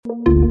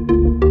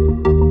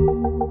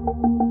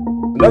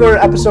Another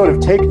episode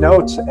of Take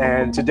Note,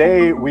 and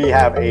today we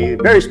have a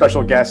very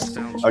special guest,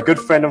 a good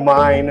friend of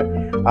mine,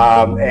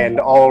 and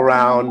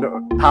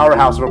all-around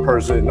powerhouse of a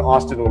person,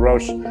 Austin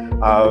LaRoche,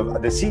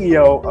 the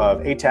CEO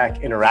of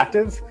ATAC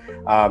Interactive,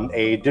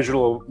 a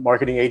digital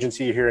marketing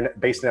agency here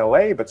based in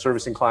LA, but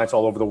servicing clients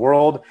all over the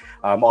world.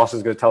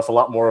 Austin's going to tell us a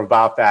lot more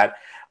about that.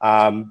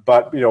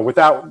 But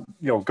without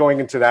going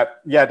into that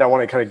yet, I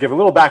want to kind of give a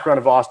little background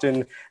of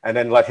Austin and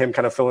then let him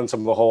kind of fill in some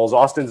of the holes.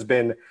 Austin's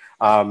been,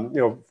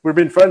 we've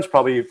been friends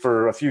probably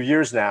for a few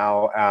years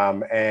now,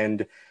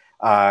 and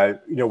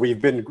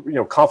we've been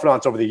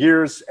confidants over the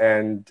years.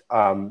 And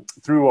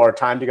through our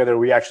time together,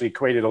 we actually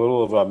created a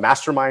little of a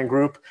mastermind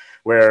group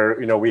where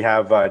we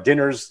have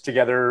dinners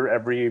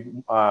together we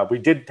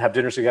did have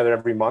dinners together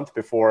every month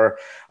before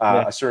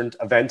a certain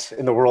event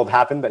in the world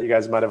happened that you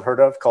guys might have heard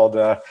of called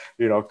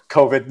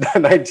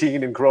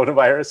COVID-19 and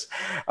coronavirus.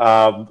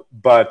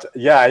 But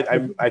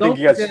yeah, I think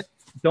you guys.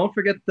 Don't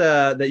forget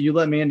that you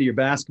let me into your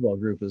basketball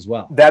group as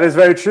well. That is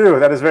very true.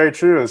 That is very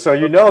true. So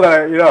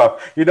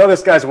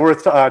this guy's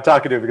worth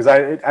talking to, because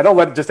I don't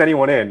let just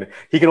anyone in.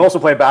 He can also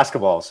play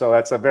basketball, so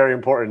that's a very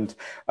important.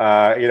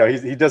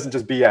 He doesn't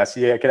just BS.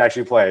 He can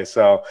actually play.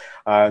 So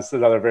it's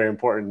another very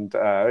important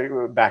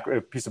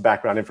piece of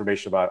background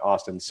information about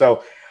Austin.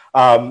 So.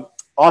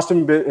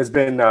 Austin has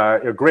been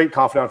a great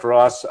confidant for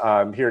us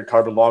here at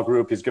Carbon Law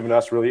Group. He's given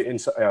us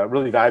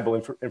really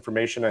valuable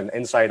information and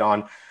insight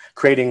on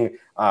creating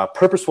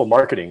purposeful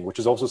marketing, which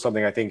is also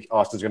something I think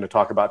Austin's going to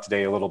talk about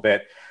today a little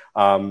bit.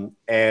 I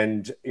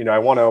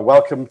want to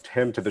welcome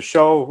him to the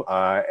show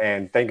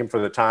and thank him for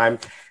the time.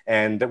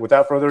 And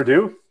without further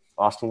ado,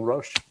 Austin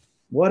LaRoche.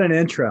 What an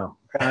intro.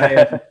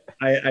 I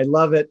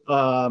love it.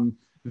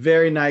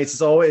 Very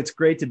nice. It's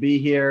great to be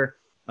here.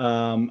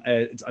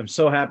 I'm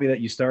so happy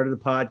that you started a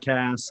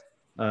podcast.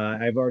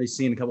 I've already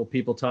seen a couple of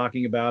people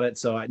talking about it.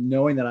 So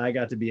knowing that I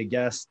got to be a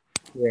guest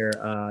here,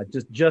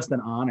 just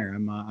an honor.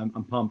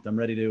 I'm pumped. I'm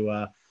ready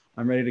to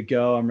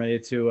go. I'm ready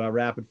to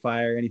rapid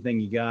fire anything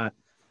you got.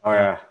 Oh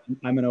yeah.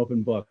 I'm an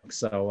open book.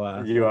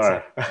 So you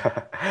are.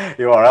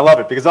 You are. I love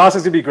it because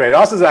Austin's gonna be great.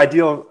 Austin's an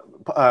ideal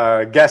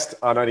guest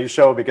on any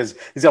show because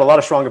he's got a lot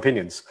of strong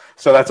opinions.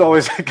 So that's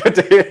always good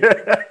to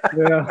hear.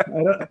 Yeah.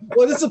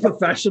 Well, this is a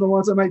professional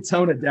one, so I might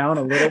tone it down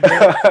a little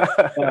bit.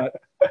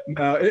 But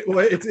no,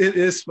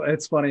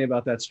 it's funny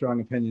about that strong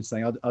opinions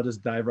thing. I'll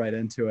just dive right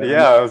into it.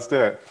 Yeah, let's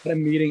do it. At a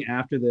meeting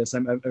after this, I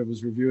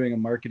was reviewing a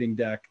marketing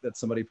deck that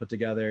somebody put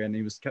together, and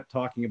he kept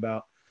talking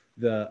about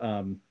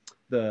the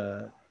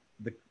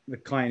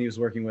client he was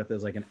working with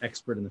as like an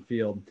expert in the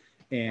field,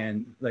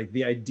 and like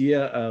the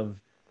idea of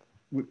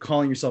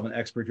calling yourself an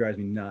expert drives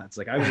me nuts.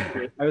 Like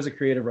I was a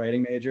creative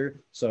writing major,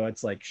 so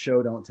it's like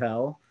show don't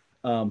tell.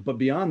 But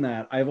beyond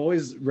that, I've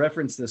always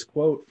referenced this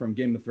quote from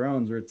Game of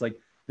Thrones where it's like,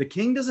 the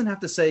king doesn't have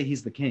to say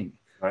he's the king.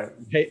 Right.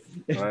 Hey,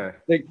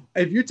 like,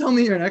 if you tell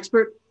me you're an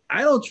expert,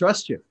 I don't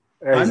trust you.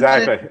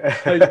 Exactly.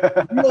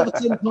 You all of a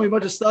sudden tell me a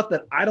bunch of stuff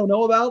that I don't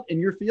know about in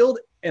your field,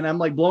 and I'm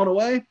like blown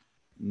away.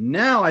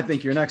 Now I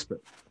think you're an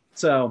expert.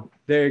 So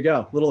there you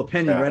go. Little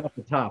opinion right off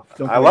the top.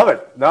 I love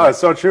it. No, it's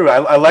so true.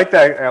 I like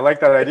that. I like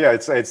that idea.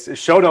 It's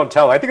show don't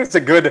tell. I think it's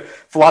a good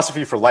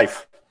philosophy for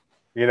life.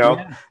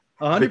 Yeah,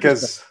 100%.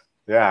 Because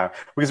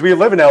we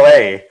live in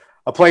LA,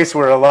 a place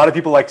where a lot of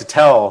people like to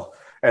tell,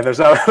 and there's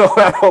not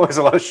always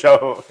a lot of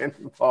show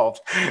involved.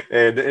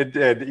 And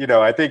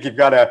I think you've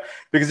got to,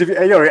 because if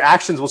your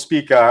actions will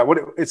speak.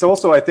 It's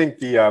also, I think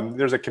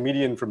there's a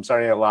comedian from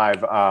Saturday Night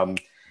Live.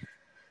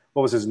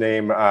 What was his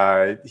name?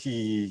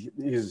 He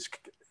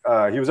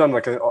was on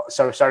like a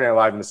Saturday Night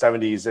Live in the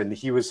 70s, and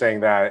he was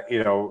saying that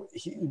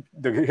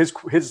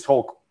his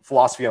whole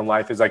philosophy on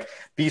life is like,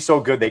 be so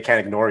good they can't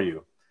ignore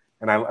you,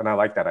 and I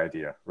like that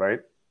idea,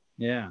 right?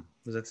 Yeah,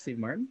 was that Steve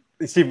Martin?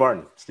 Steve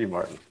Martin.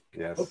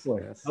 Yes.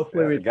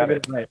 Hopefully we got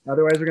it right.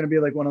 Otherwise, we're going to be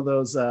like one of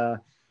those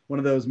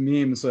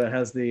memes that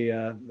has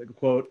the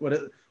quote.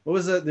 What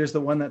was it? There's the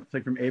one that's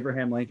like from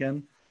Abraham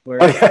Lincoln. Where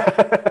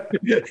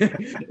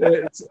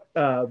it's,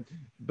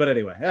 but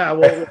anyway,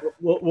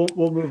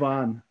 we'll move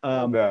on.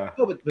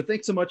 But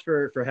thanks so much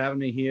for having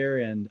me here.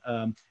 And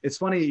it's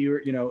funny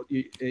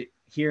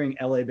hearing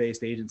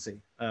LA-based agency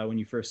when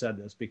you first said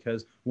this,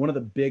 because one of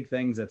the big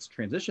things that's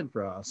transitioned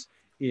for us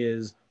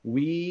is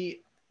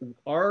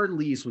our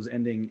lease was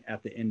ending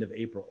at the end of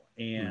April,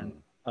 and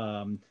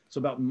so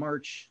about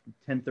March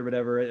 10th or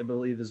whatever, I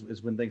believe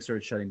is when things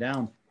started shutting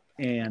down,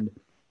 and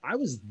I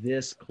was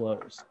this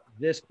close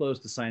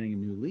to signing a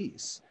new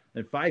lease,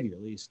 a 5-year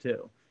lease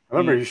too. I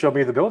remember you showed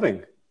me the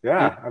building.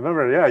 Yeah, I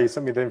remember. Yeah, you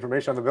sent me the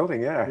information on the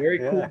building. Yeah, very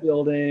cool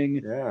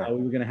building. Yeah,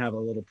 we were gonna have a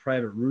little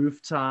private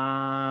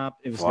rooftop.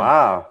 It was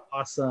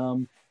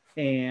awesome.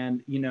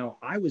 And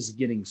I was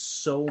getting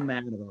so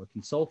mad at our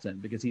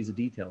consultant because he's a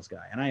details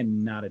guy, and I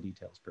am not a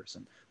details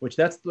person. Which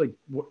that's like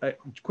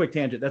quick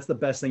tangent. That's the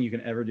best thing you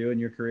can ever do in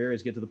your career,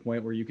 is get to the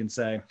point where you can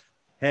say,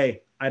 "Hey,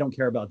 I don't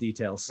care about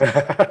details,"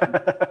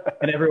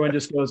 and everyone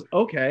just goes,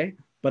 "Okay."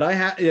 But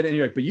and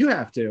you're like, but you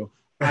have to.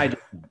 I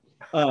just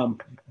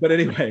But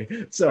anyway,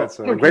 so that's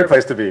a great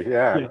place to be.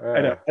 Yeah,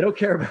 I know. I don't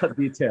care about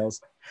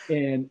details.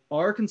 And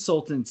our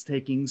consultant's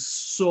taking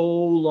so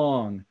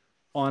long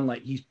on,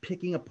 like, he's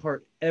picking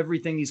apart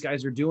everything these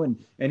guys are doing.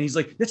 And he's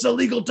like, it's a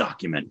legal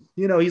document.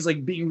 You know, he's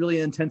like being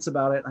really intense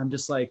about it. I'm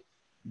just like,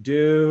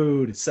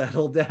 dude,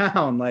 settle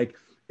down. Like,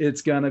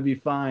 it's going to be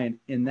fine.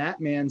 And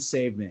that man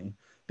saved me,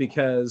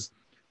 because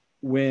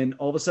when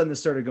all of a sudden this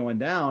started going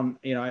down,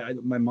 you know,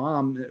 my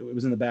mom, it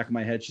was in the back of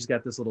my head. She's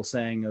got this little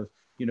saying of,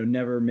 you know,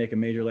 never make a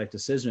major life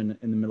decision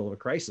in the middle of a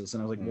crisis.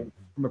 And I was like, well,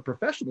 from a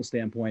professional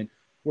standpoint,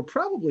 we're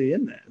probably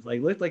in this.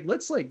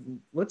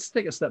 Let's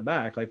take a step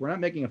back. Like, we're not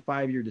making a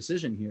 5-year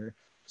decision here.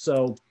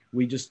 So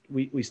we took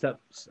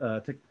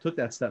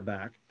that step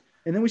back,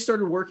 and then we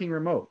started working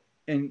remote.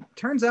 And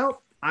turns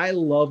out I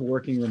love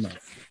working remote.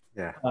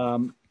 Yeah.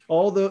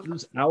 All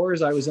those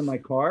hours I was in my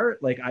car,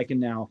 like, I can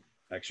now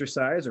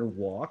exercise or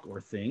walk or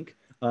think,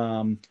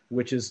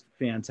 which is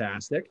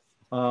fantastic.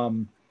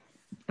 And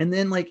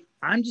then, like,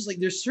 I'm just like,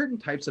 there's certain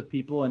types of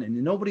people, and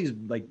nobody's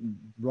like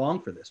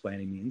wrong for this by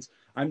any means.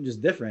 I'm just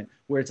different,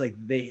 where it's like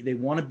they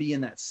want to be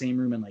in that same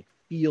room and like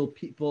feel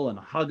people and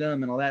hug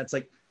them and all that. It's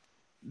like,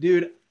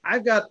 dude,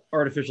 I've got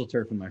artificial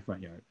turf in my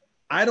front yard.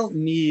 I don't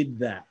need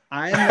that.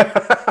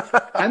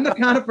 I'm the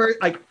kind of person,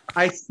 like,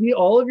 I see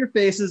all of your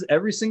faces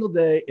every single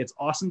day. It's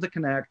awesome to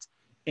connect,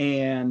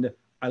 and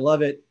I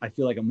love it. I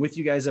feel like I'm with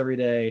you guys every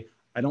day.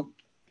 I don't,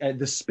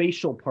 the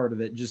spatial part of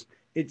it just,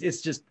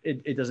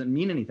 it doesn't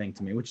mean anything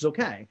to me, which is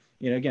okay.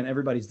 You know, again,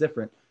 everybody's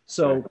different.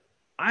 So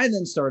I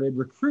then started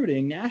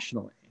recruiting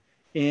nationally,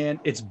 and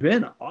it's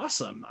been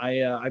awesome.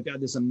 I've got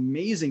this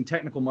amazing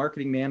technical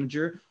marketing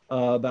manager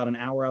about an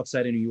hour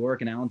outside of New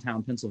York in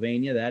Allentown,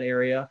 Pennsylvania, that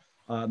area.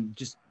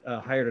 Just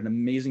hired an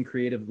amazing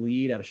creative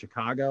lead out of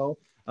Chicago.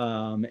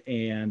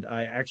 And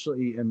I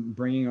actually am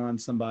bringing on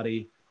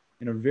somebody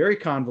in a very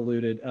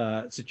convoluted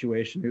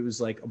situation who was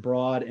like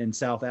abroad in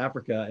South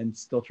Africa and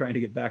still trying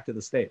to get back to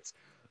the States.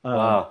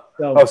 Wow.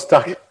 So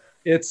Stuck.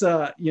 It's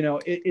you know,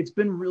 it's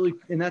been really,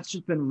 and that's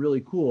just been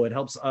really cool. It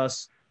helps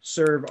us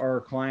serve our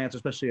clients,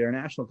 especially our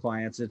national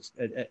clients, it's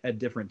at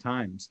different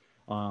times.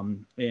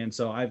 And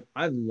so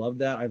I've loved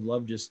that. I've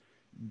loved just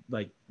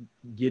like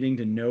getting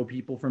to know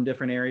people from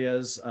different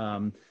areas.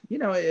 You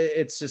know,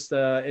 it's just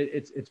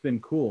it's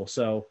been cool.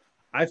 So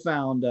I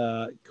found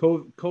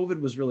COVID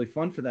was really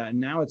fun for that. And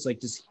now it's like,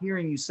 just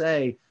hearing you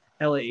say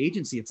LA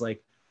agency, it's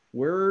like,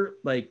 we're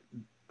like,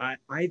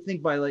 I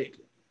think by like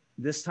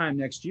this time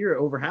next year,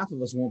 over half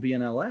of us won't be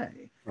in LA.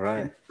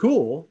 Right. And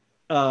cool.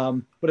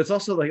 But it's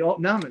also like, oh,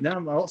 now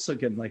I'm also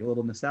getting like a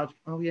little nostalgic.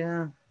 Oh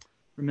yeah.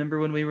 Remember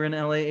when we were in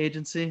LA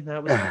agency?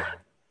 That was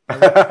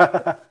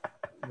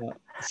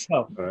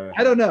so right.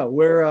 I don't know.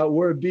 We're a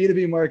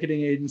B2B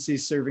marketing agency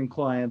serving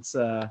clients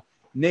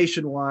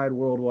nationwide,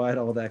 worldwide,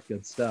 all that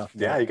good stuff.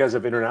 Yeah, you guys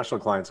have international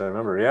clients, I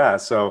remember. Yeah.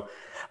 So,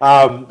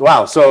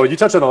 wow. So you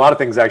touched on a lot of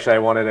things, actually, I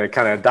wanted to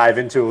kind of dive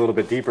into a little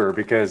bit deeper,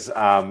 because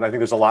I think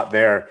there's a lot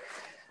there.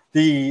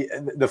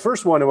 The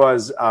first one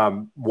was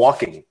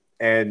walking.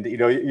 And, you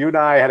know, you and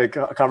I had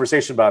a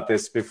conversation about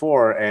this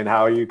before, and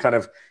how you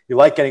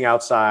like getting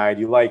outside.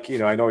 You like, you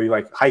know, I know you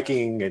like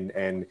hiking,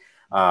 and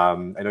I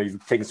know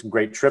you've taken some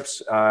great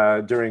trips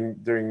during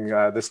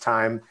this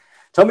time.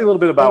 Tell me a little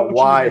bit about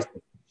why.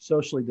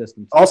 Socially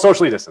distanced. All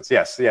socially distanced.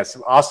 Yes. Yes.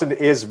 Austin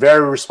is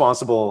very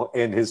responsible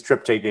in his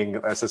trip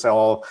taking. Let's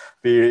all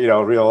be, you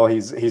know, real.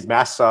 He's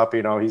masked up.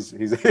 You know, he's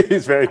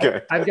very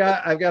good. I've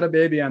got a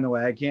baby on the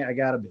way. I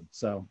gotta be.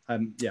 So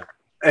yeah.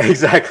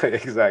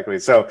 Exactly.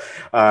 So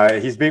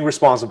he's being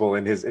responsible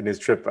in his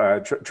trip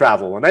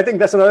travel, and I think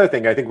that's another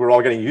thing I think we're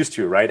all getting used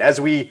to, right?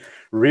 As we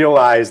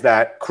realize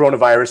that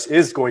coronavirus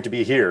is going to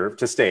be here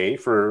to stay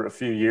for a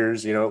few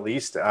years, you know, at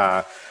least.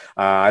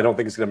 I don't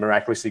think it's going to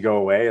miraculously go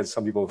away, as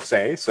some people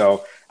say.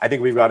 So I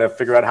think we've got to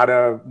figure out how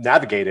to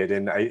navigate it.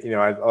 And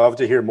I'd love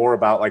to hear more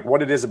about like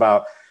what it is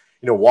about,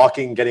 you know,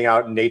 walking, getting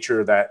out in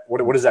nature. That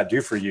what does that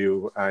do for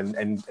you?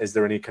 And is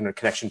there any kind of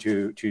connection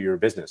to your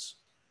business?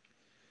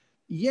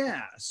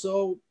 Yeah.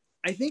 So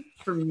I think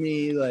for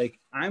me, like,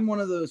 I'm one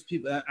of those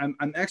people.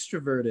 I'm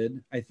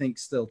extroverted, I think,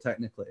 still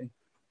technically,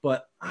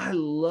 but I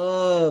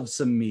love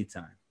some me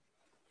time.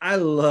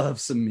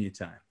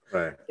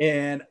 Right.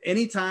 And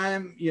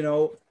anytime, you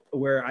know,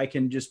 where I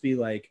can just be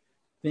like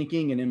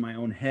thinking and in my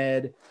own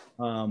head,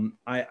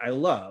 I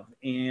love.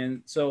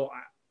 And so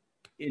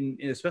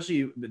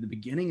especially at the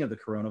beginning of the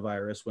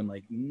coronavirus, when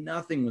like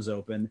nothing was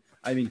open,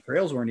 I mean,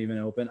 trails weren't even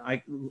open.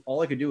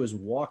 All I could do was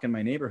walk in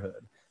my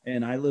neighborhood.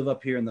 And I live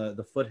up here in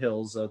the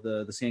foothills of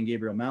the San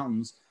Gabriel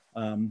Mountains,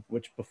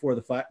 which before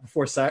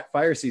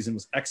fire season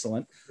was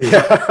excellent.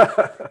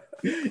 Yeah.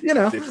 You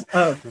know,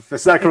 if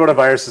it's not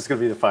coronavirus, it's going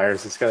to be the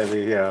fires. It's going to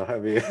be, I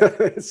mean,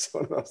 it's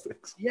one of those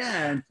things.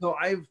 Yeah. And so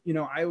I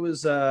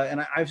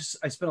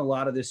spent a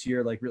lot of this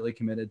year, like, really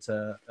committed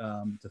to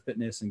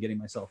fitness and getting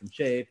myself in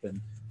shape,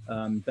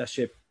 and best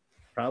shape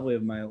probably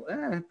of my,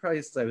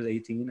 probably since I was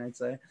 18, I'd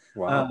say.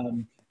 Wow.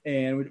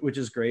 And which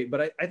is great.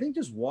 But I think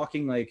just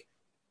walking, like,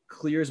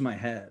 clears my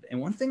head. And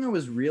one thing I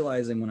was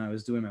realizing when I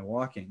was doing my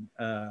walking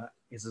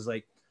is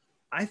like,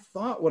 I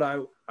thought what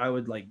I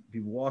would like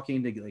be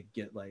walking to like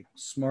get like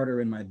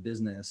smarter in my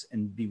business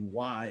and be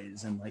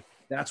wise, and like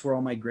that's where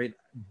all my great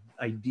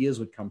ideas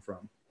would come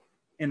from.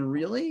 And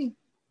really,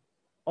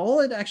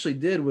 all it actually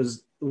did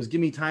was give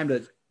me time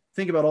to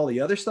think about all the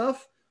other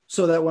stuff,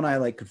 so that when I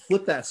like could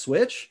flip that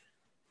switch,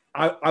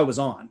 I was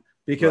on,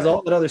 because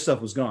all that other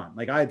stuff was gone.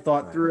 Like I had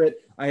thought through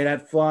it, I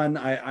had fun,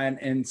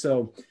 and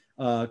so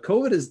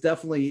COVID has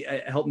definitely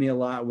helped me a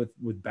lot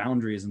with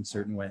boundaries in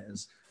certain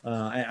ways.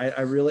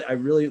 I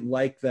really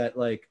like that.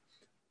 Like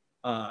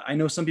I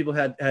know some people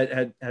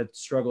had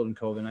struggled in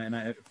COVID, and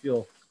I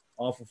feel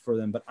awful for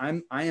them. But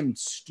I am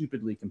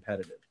stupidly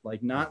competitive,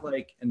 like not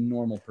like a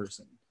normal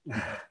person.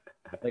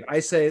 Like I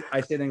say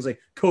things like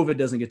COVID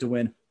doesn't get to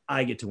win,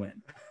 I get to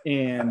win.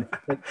 And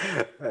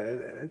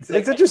it's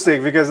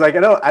interesting because like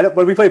I don't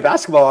when we play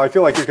basketball, I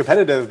feel like you're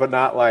competitive, but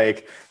not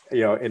like,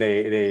 you know, in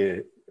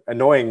a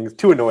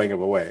too annoying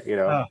of a way, you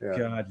know. Oh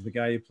God, the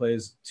guy who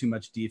plays too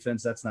much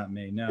defense, that's not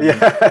me. No, yeah.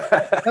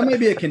 that might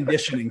be a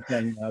conditioning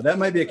thing though. That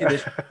might be a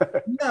condition.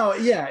 No,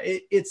 yeah,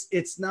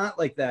 it's not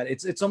like that.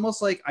 It's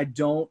almost like I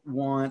don't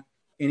want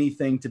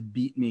anything to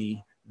beat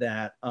me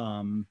that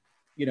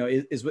you know,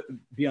 is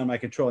beyond my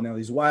control. Now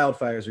these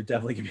wildfires are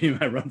definitely gonna be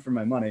my run for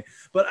my money,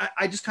 but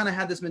I just kind of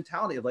had this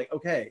mentality of like,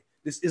 okay,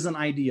 this isn't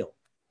ideal.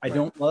 I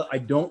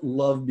don't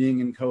love being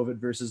in COVID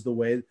versus the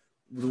way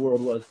the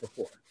world was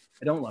before.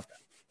 I don't love that,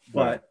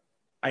 but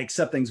I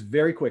accept things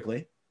very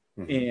quickly.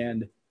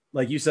 And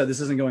like you said, this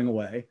isn't going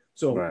away.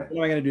 So what am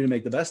I going to do to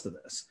make the best of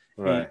this?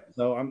 And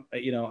so I'm,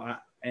 you know,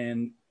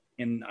 and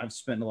I've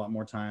spent a lot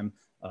more time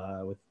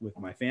with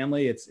my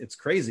family. It's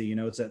crazy. You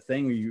know, it's that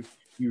thing where you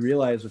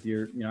realize with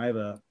your, you know, I have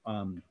a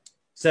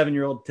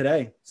 7-year-old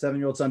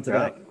son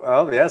today.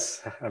 Well,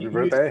 yes. Happy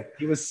birthday.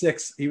 He was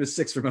 6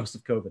 for most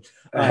of COVID.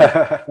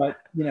 But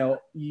you know,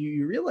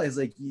 you realize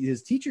like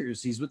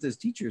he's with his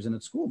teachers and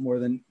at school more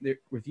than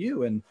with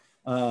you. And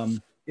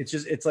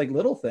it's like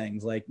little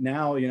things. Like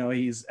now, you know,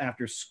 he's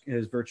after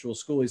his virtual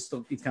school, he's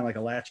kind of like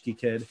a latchkey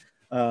kid,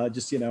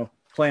 just, you know,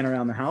 playing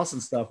around the house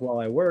and stuff while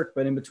I work.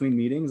 But in between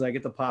meetings, I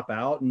get to pop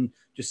out and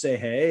just say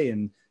hey,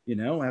 and, you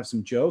know, have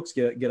some jokes,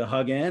 get a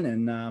hug in.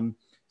 And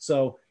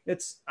so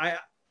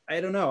I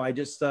don't know. I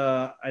just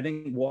I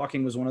think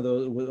walking was one of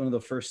the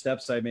first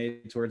steps I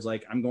made towards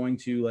like I'm going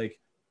to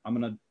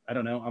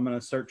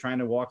start trying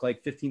to walk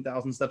like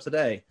 15,000 steps a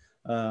day.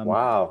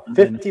 Wow,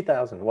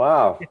 50,000.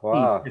 Wow, 15,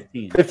 wow.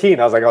 15.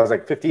 I was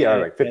like 15. I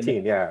was like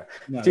 15. Yeah,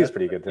 no, 15 is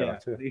pretty good though. Yeah,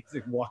 it's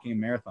like walking a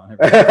marathon.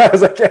 I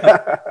was like,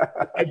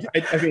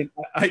 I mean,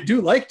 I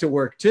do like to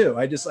work too.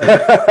 I was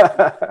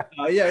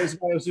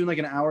doing like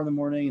an hour in the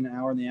morning, an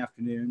hour in the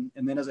afternoon,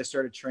 and then as I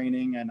started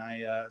training and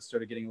I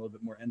started getting a little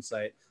bit more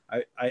insight,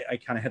 I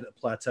kind of hit a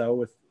plateau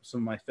with some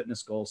of my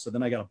fitness goals. So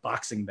then I got a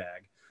boxing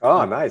bag.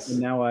 Oh, nice. And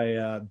now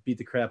I beat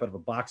the crap out of a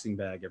boxing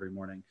bag every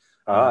morning.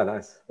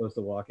 Nice. Opposed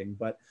to walking.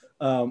 But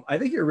I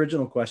think your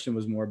original question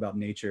was more about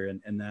nature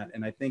and that.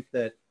 And I think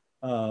that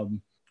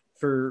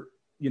for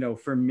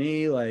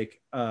me,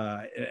 like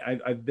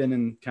I've been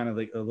in kind of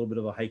like a little bit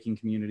of a hiking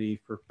community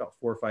for about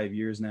 4 or 5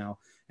 years now.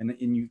 And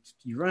you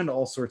run into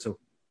all sorts of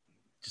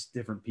just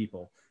different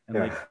people. And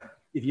like,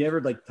 if you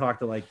ever like talk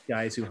to like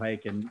guys who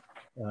hike in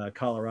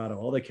Colorado,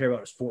 all they care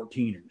about is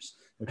 14ers,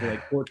 which are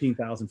like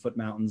 14,000 foot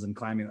mountains and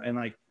climbing. And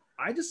like,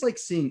 I just like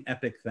seeing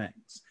epic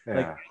things.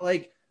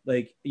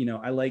 Like, you know,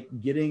 I like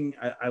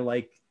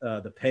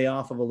the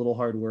payoff of a little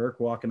hard work,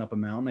 walking up a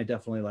mountain. I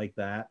definitely like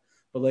that.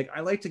 But like,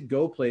 I like to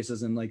go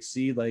places and like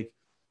see like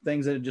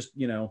things that just,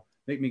 you know,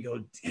 make me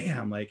go,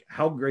 damn, like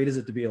how great is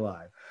it to be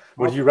alive?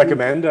 Would you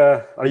recommend,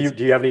 do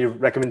you have any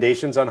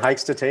recommendations on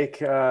hikes to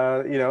take, you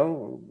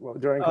know,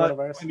 during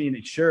coronavirus? I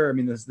mean, sure. I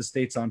mean, the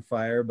state's on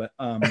fire, but,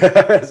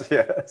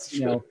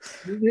 you know,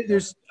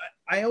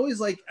 I always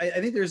like, I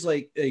think there's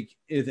like,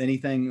 if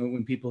anything,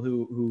 when people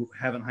who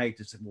haven't hiked,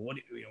 it's like, well,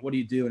 what do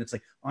you do? And it's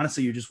like,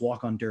 honestly, you just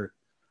walk on dirt.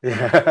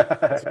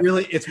 It's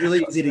really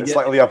easy to get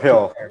slightly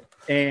uphill.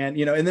 And,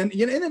 you know, and then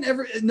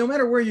no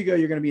matter where you go,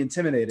 you're going to be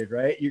intimidated,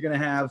 right? You're going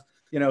to have,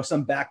 you know,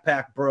 some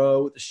backpack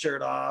bro with the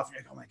shirt off.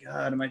 And you're like, oh my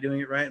God, am I doing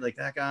it right? Like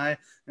that guy.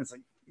 And it's like,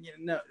 you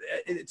know,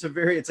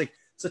 it's like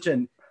such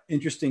an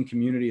interesting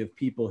community of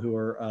people who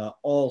are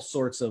all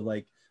sorts of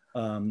like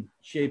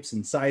shapes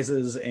and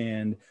sizes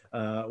and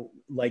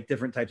like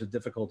different types of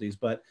difficulties.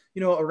 But,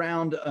 you know,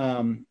 around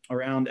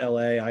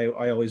LA,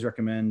 I always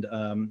recommend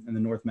in the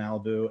North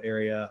Malibu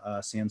area,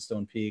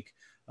 Sandstone Peak.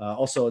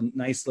 Also a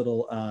nice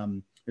little,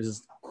 there's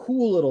this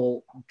cool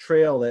little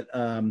trail that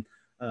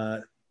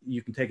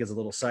you can take as a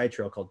little side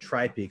trail called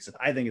Tri-Peaks that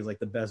I think is like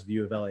the best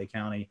view of LA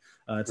County.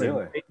 It's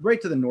really? Like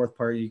right to the north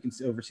part. You can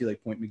oversee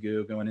like Point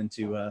Mugu going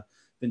into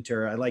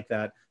Ventura. I like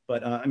that.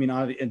 But I mean,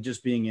 and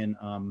just being in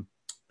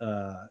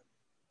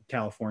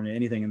California,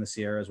 anything in the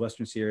Sierras,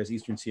 Western Sierras,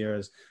 Eastern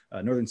Sierras,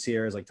 Northern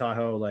Sierras, like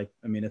Tahoe, like,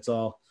 I mean, it's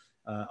all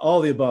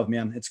the above,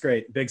 man. It's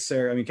great. Big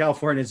Sur. I mean,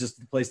 California is just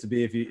the place to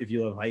be if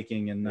you love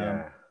hiking, and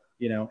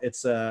you know,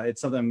 it's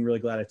something I'm really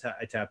glad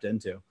I tapped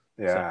into.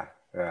 Yeah. So.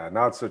 Yeah,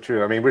 no, it's so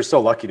true. I mean, we're so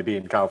lucky to be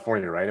in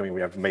California, right? I mean, we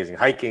have amazing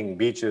hiking,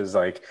 beaches,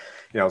 like,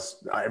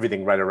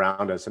 everything right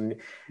around us. And I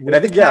With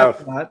the think, yeah,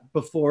 caveat,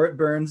 before it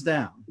burns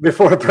down.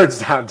 before it burns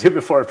down,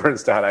 before it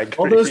burns down, I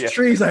All agree. those Yeah.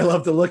 trees I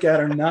love to look at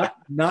are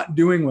not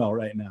doing well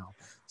right now.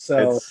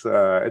 So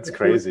It's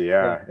crazy.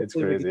 Yeah, it's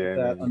hopefully we can crazy. get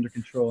I that mean, under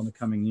control in the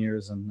coming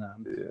years. And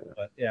yeah.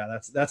 but yeah,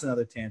 that's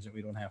another tangent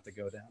we don't have to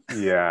go down.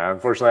 Yeah,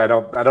 unfortunately,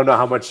 I don't know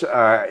how much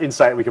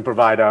insight we can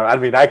provide. I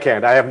mean, I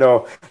can't. I have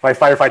my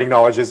firefighting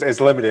knowledge is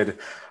limited.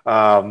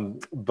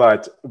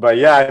 But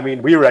yeah, I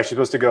mean, we were actually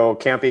supposed to go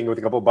camping with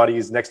a couple of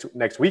buddies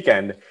next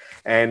weekend,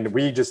 and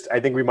I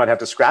think we might have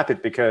to scrap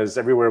it because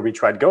everywhere we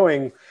tried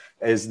going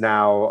is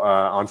now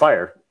on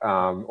fire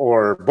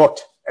or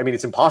booked. I mean,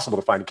 it's impossible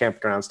to find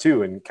campgrounds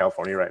too in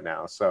California right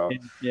now. So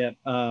Yeah,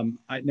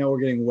 I know we're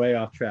getting way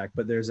off track,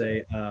 but there's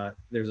a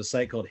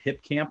site called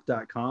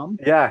hipcamp.com.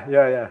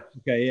 yeah.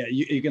 Okay, yeah,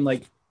 you can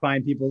like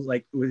find people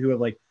like who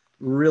have like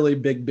really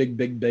big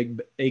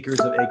acres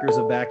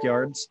of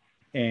backyards,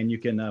 and you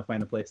can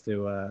find a place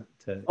to.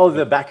 Oh,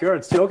 the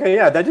backyards too. Okay,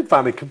 yeah, that did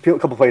find a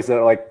couple places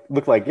that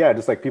look like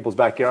just like people's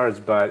backyards,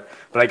 but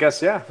I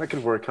guess that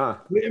could work, huh?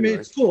 I mean,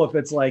 it's cool if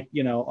it's like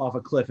off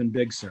a cliff in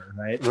Big Sur,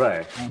 right?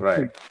 Right.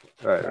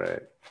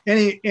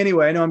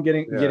 Anyway, I know I'm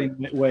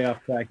getting way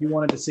off track. You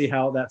wanted to see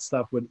how that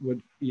stuff would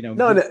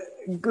No, and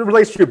it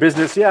relates to your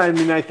business. Yeah, I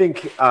mean, I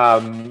think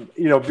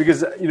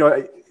because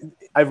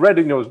I've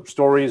read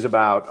stories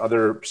about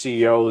other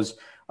CEOs.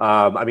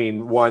 I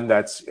mean, one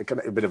that's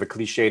kind of a bit of a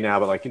cliche now,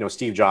 but like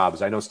Steve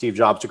Jobs. I know Steve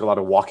Jobs took a lot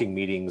of walking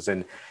meetings,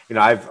 and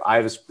I've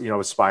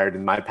aspired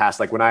in my past.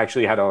 Like when I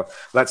actually had to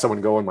let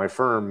someone go in my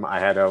firm, I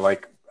had to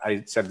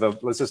I said,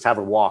 let's just have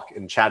a walk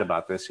and chat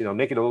about this.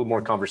 Make it a little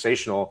more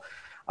conversational.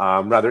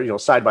 Rather,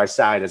 side by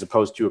side as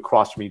opposed to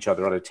across from each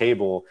other on a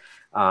table.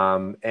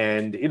 And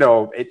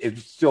it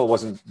still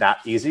wasn't that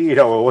easy.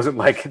 It wasn't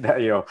like that,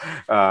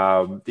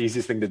 the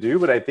easiest thing to do.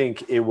 But I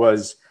think it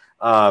was,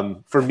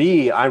 for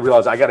me, I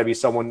realized I got to be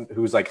someone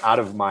who's like out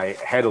of my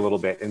head a little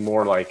bit and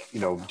more like,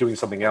 doing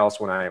something else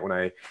when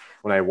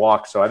I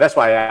walk. So that's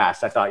why I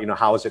asked. I thought,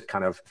 how has it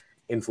kind of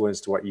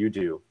influenced what you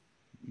do?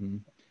 Mm-hmm.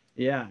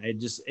 Yeah,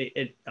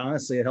 it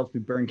honestly, it helps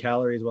me burn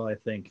calories while I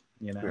think,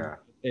 Yeah.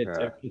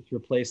 It's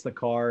replaced the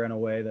car in a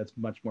way that's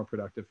much more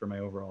productive for my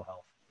overall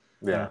health.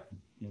 Yeah.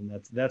 And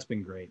that's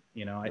been great.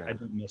 I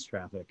don't miss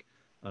traffic.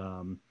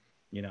 I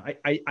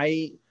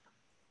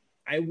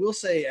will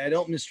say I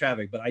don't miss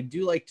traffic, but I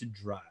do like to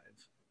drive.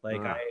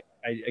 Like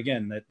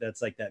again,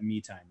 that's like that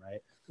me time,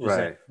 right? Just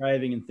like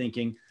driving and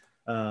thinking,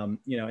 and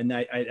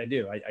I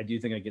do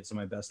think I get some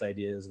of my best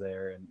ideas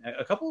there. And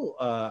a couple,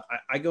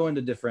 I go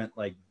into different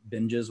like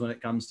binges when it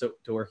comes to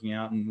working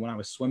out. And when I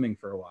was swimming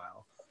for a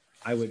while,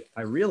 I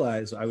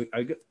realized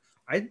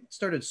I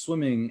started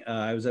swimming.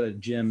 I was at a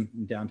gym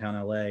in downtown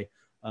LA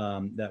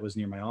that was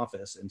near my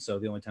office. And so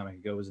the only time I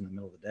could go was in the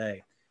middle of the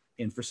day.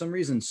 And for some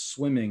reason,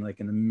 swimming like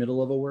in the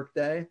middle of a work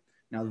day,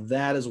 now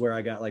that is where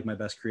I got like my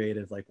best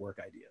creative like work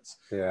ideas.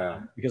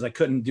 Yeah. Because I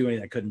couldn't do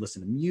anything. I couldn't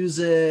listen to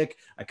music.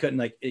 I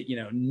couldn't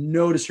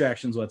no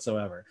distractions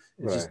whatsoever.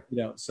 It's just,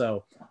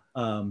 so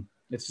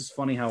it's just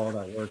funny how all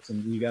that works.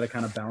 And you got to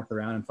kind of bounce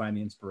around and find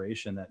the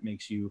inspiration that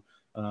makes you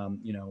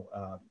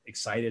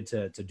excited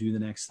to do the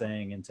next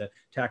thing and to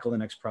tackle the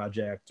next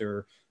project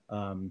or,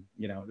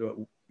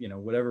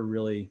 whatever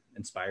really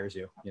inspires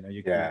you.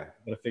 You got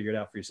to figure it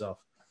out for yourself.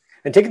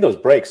 And taking those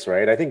breaks,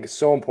 right? I think it's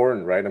so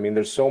important, right? I mean,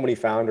 there's so many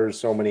founders,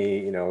 so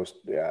many,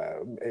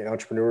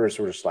 entrepreneurs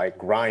who are just like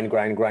grind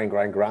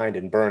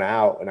and burn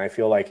out. And I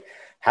feel like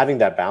having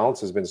that balance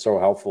has been so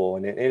helpful.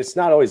 And it's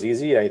not always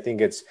easy. I think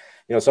it's,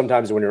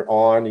 sometimes when you're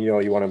on, you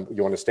want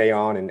to stay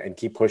on and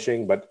keep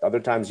pushing. But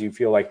other times you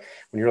feel like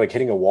when you're like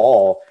hitting a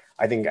wall,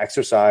 I think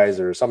exercise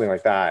or something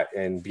like that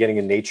and getting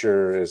in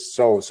nature is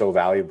so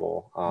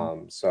valuable.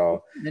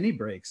 So many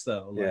breaks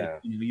though,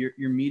 like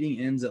your meeting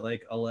ends at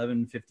like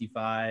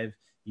 11:55.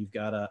 You've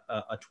got a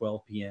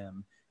 12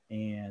 p.m.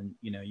 and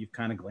you've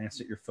kind of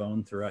glanced at your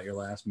phone throughout your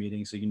last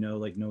meeting, so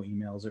like no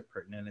emails are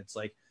pertinent. It's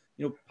like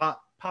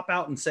pop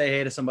out and say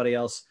hey to somebody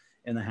else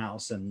in the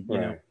house, and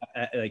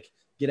like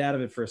get out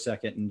of it for a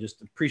second and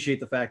just appreciate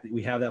the fact that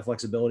we have that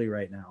flexibility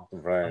right now.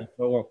 Right.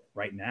 Or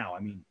right now, I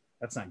mean,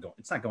 it's not going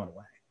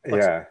away.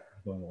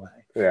 Going away.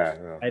 Yeah.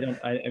 No.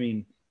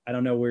 I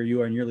don't know where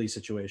you are in your lease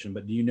situation,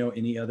 but do you know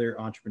any other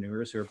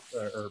entrepreneurs who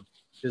are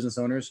business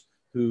owners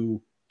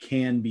who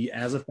can be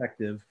as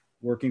effective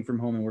working from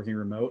home and working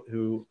remote,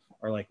 who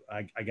are like,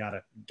 I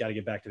gotta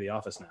get back to the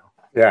office now?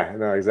 Yeah,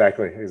 no,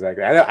 exactly.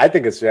 I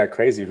think it's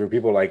crazy for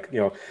people like,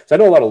 so I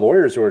know a lot of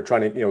lawyers who are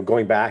trying to,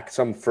 going back.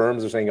 Some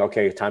firms are saying,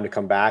 okay, time to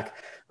come back.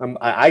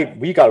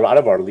 We got out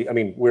of our lease. I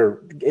mean, we're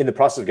in the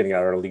process of getting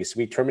out of our lease.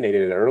 We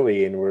terminated it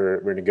early, and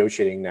we're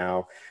negotiating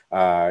now,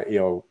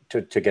 to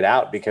get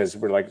out, because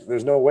we're like,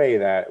 there's no way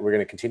that we're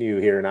going to continue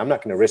here, and I'm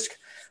not going to risk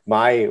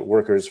my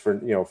workers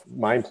for,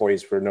 my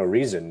employees for no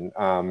reason.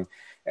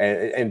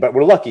 But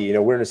we're lucky,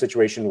 we're in a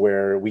situation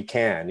where we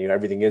can,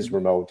 everything is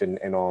remote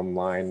and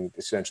online.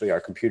 Essentially, our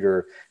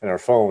computer and our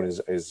phone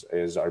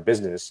is our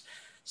business.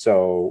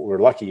 So we're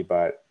lucky,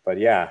 but but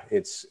yeah,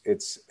 it's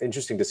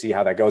interesting to see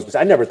how that goes. Because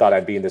I never thought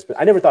I'd be in this, but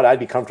I never thought I'd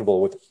be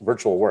comfortable with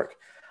virtual work.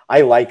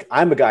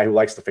 I'm a guy who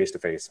likes the face to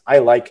face. I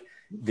like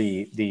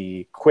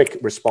the quick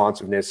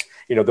responsiveness.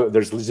 You know,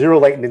 there's zero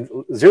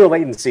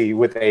latency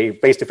with a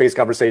face to face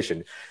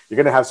conversation. You're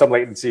going to have some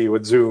latency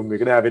with Zoom. You're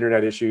going to have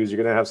internet issues. You're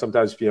going to have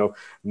sometimes, you know,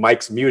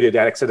 mics muted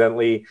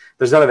accidentally.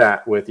 There's none of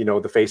that with, you know,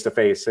 the face to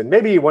face. And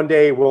maybe one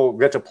day we'll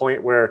get to a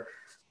point where,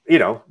 you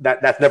know,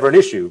 that's never an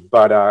issue.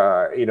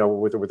 But you know,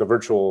 with the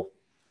virtual,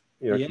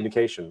 you know,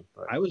 communication.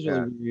 But, I was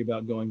really worried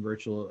about going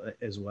virtual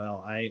as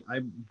well. I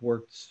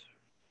worked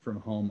from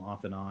home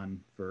off and on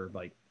for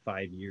like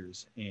 5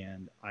 years,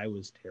 and I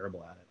was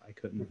terrible at it. I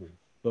couldn't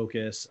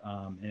focus.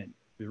 And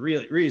the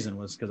real reason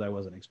was because I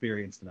wasn't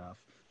experienced enough.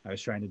 I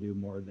was trying to do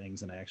more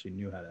things than I actually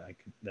knew I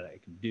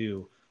could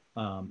do.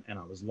 And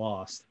I was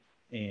lost.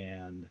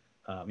 And,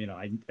 you know,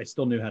 I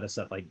still knew how to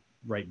set like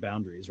right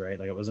boundaries, right?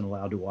 Like I wasn't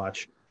allowed to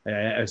watch.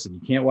 I said,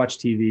 you can't watch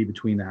TV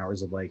between the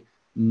hours of like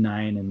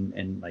 9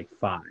 and like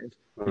 5,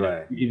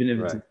 right? Even if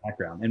it's in the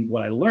background. And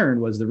what I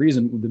learned was the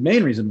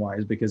main reason why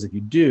is because if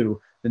you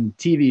do, then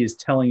TV is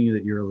telling you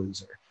that you're a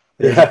loser.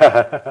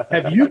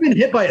 Have you been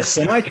hit by a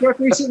semi truck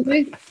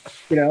recently?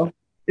 You know,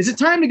 is it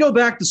time to go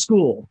back to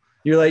school?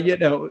 You're like, you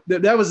know,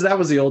 that was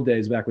the old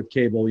days back with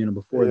cable, you know,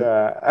 before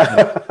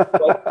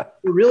that.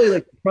 Really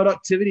like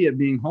productivity of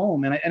being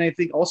home. And I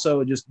think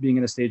also just being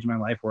in a stage in my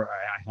life where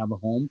I have a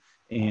home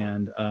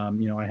and,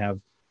 you know, I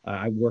have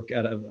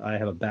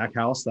a back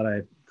house that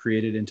I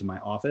created into my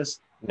office.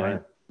 Right. I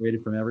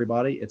created from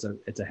everybody. It's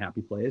a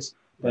happy place.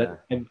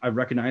 But I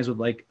recognize with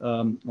like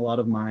a lot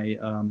of my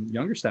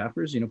younger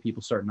staffers, you know,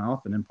 people starting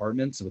off in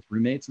apartments with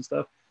roommates and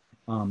stuff,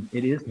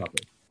 it is tougher.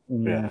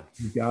 And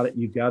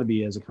you've got to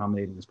be as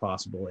accommodating as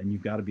possible, and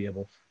you've got to be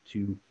able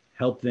to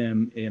help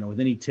them, you know, with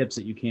any tips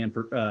that you can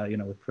for, you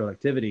know, with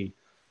productivity.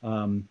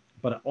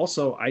 But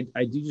also,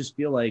 I do just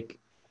feel like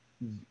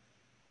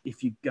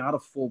if you got a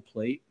full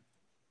plate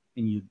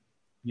and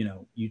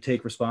you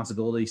take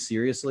responsibility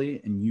seriously,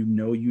 and you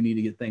know you need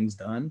to get things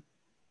done,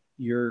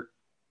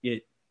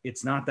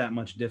 it's not that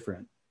much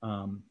different.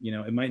 You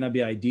know, it might not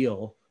be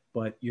ideal,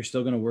 but you're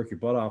still going to work your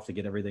butt off to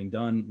get everything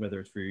done, whether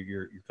it's for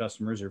your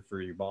customers or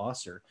for your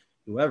boss or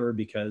whoever,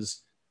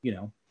 because, you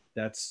know,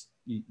 that's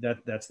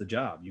the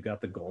job. You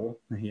got the goal,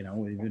 you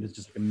know, even if it's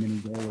just like a mini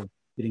goal of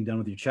getting done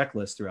with your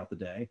checklist throughout the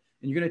day,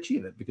 and you're going to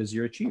achieve it because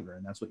you're an achiever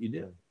and that's what you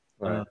do.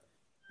 Right.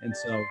 And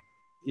so,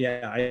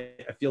 yeah,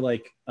 I feel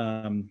like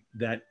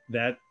that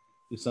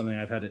is something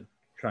I've had to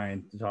try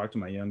and talk to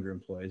my younger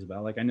employees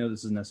about. Like, I know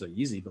this isn't necessarily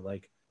easy, but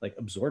like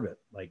absorb it,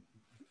 like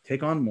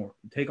take on more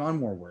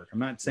work. I'm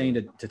not saying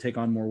to take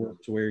on more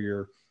work to where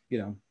you're, you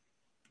know,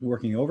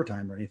 working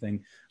overtime or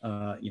anything,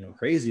 you know,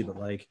 crazy, but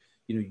like,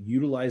 you know,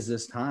 utilize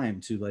this time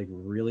to like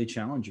really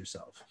challenge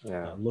yourself.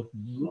 Look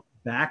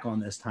back on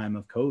this time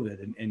of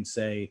COVID and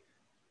say,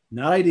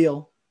 not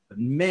ideal, but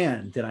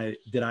man,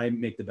 did I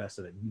make the best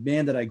of it?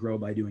 Man, did I grow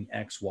by doing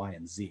X, Y,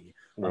 and Z,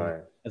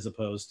 as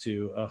opposed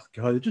to, oh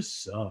God, it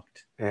just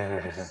sucked.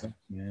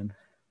 Man.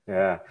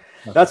 Yeah,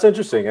 that's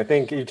interesting. I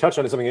think you touched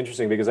on something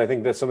interesting, because I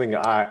think that's something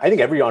I think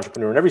every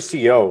entrepreneur and every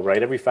CEO,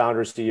 right? Every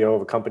founder, CEO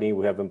of a company,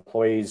 who have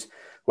employees,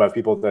 who have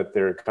people that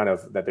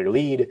they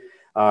lead.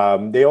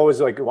 They always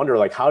like wonder,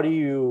 like, how do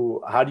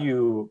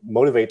you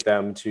motivate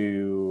them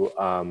to,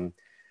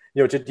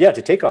 you know,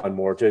 to take on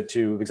more,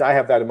 because I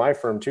have that in my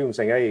firm too. I'm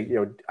saying, hey, you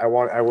know,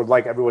 I would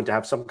like everyone to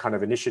have some kind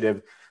of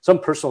initiative, some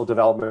personal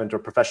development or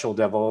professional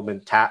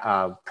development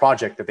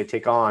project that they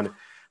take on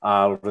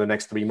over the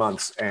next 3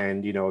 months,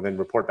 and, you know, then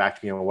report back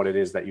to me on what it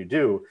is that you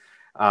do.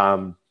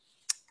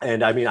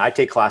 And I mean, I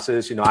take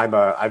classes, you know,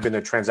 I've been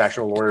a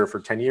transactional lawyer for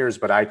 10 years,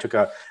 but I took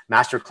a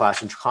master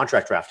class in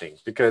contract drafting,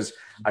 because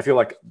I feel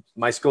like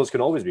my skills can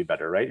always be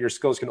better, right? Your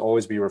skills can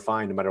always be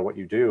refined no matter what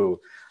you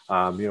do.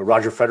 You know,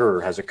 Roger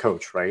Federer has a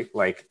coach, right?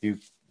 Like,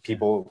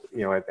 people,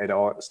 you know, at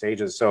all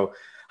stages. So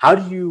how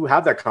do you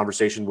have that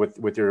conversation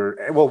with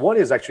your, well, one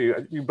is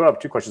actually, you brought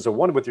up two questions. So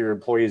one with your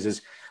employees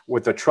is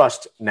with the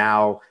trust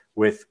now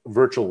with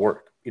virtual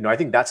work. You know, I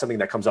think that's something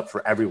that comes up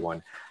for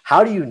everyone.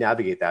 How do you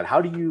navigate that?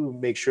 How do you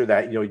make sure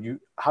that, you know,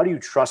 how do you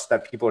trust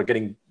that people are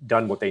getting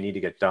done what they need to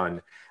get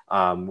done?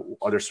 Are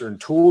there certain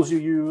tools you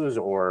use,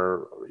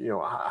 or, you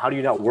know, how do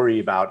you not worry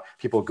about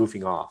people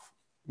goofing off?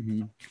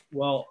 Mm-hmm.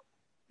 Well,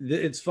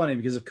 it's funny,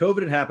 because if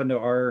COVID had happened to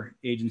our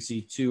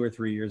agency 2 or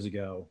 3 years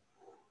ago,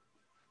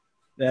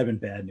 that'd been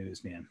bad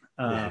news, man.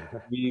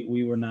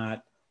 We were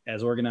not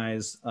as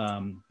organized,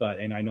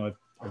 and I know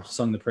I've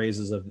sung the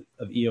praises of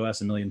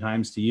EOS a million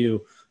times to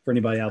you. For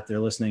anybody out there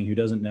listening who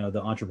doesn't know,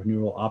 the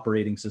entrepreneurial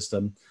operating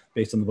system,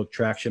 based on the book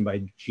Traction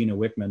by Gina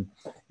Wickman,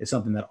 is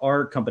something that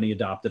our company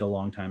adopted a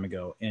long time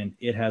ago, and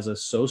it has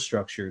us so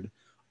structured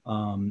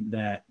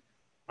that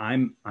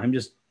I'm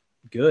just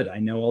good. I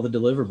know all the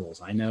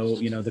deliverables. I know,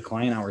 you know, the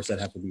client hours that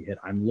have to be hit.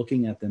 I'm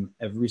looking at them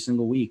every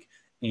single week.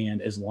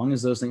 And as long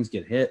as those things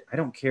get hit, I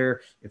don't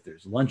care if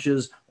there's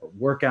lunches or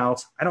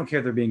workouts. I don't care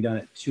if they're being done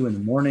at 2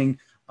 a.m.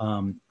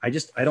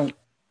 I don't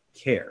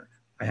care.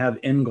 I have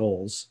end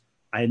goals.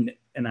 I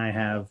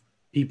have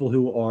people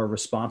who are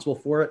responsible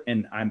for it.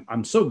 And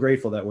I'm so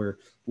grateful that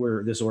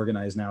we're this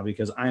organized now,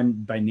 because I'm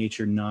by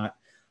nature not,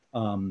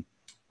 I'm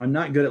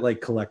not good at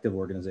like collective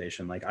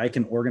organization. Like I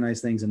can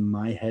organize things in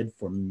my head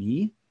for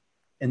me,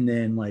 and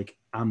then like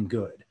I'm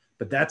good,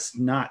 but that's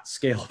not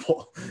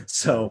scalable.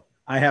 So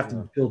I have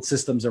to build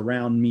systems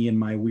around me and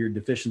my weird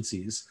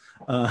deficiencies,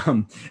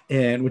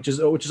 and which is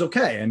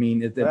okay. I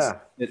mean,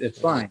 it's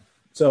fine.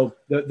 So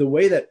the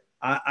way that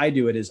I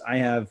do it is I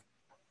have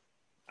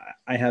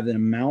an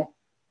amount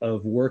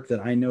of work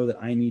that I know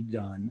that I need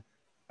done.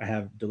 I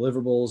have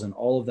deliverables and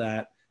all of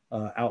that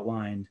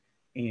outlined,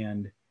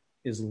 and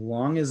as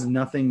long as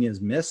nothing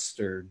is missed,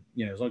 or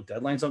as long as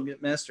deadlines don't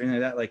get missed or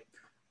anything like that, like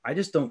I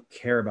just don't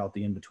care about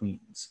the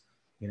in-betweens,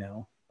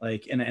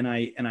 like, and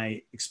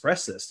I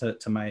express this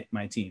to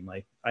my team.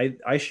 Like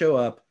I show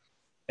up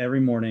every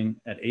morning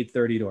at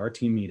 8:30 to our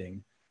team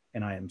meeting,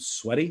 and I am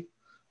sweaty.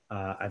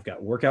 I've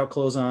got workout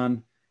clothes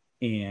on,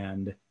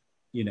 and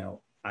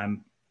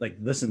I'm like,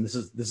 listen,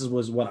 this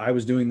was what I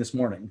was doing this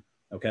morning.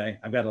 Okay.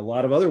 I've got a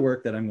lot of other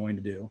work that I'm going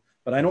to do,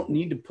 but I don't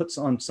need to put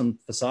on some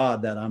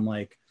facade that I'm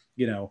like,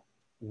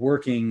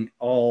 working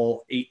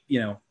all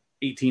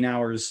 18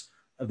 hours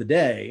of the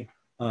day.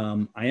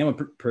 I am a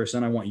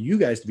person. I want you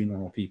guys to be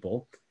normal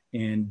people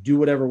and do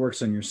whatever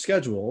works on your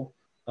schedule.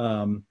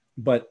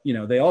 But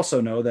they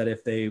also know that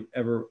if they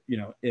ever,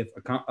 if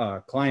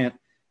a client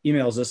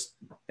emails us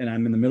and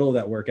I'm in the middle of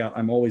that workout,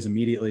 I'm always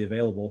immediately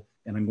available,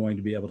 and I'm going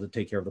to be able to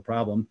take care of the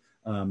problem.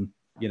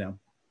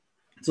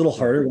 It's a little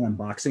harder when I'm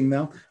boxing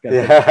though.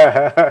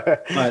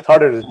 It's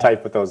harder to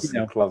type with those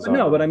gloves on.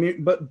 No, but I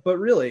mean, but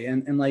really,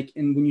 and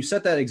when you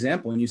set that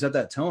example and you set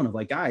that tone of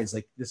like, guys,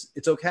 like this,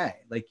 it's okay.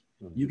 Like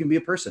you can be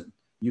a person,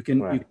 you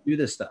can do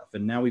this stuff.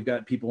 And now we've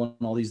got people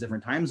in all these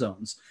different time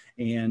zones.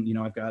 And,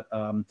 I've got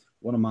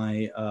one of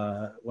my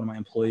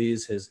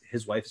employees,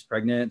 his wife is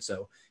pregnant.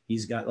 So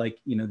he's got like,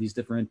 these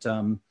different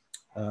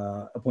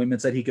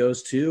appointments that he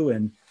goes to,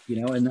 and,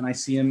 and then I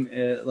see him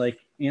like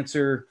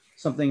answer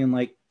something in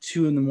like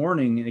 2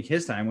 a.m, like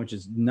his time, which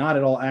is not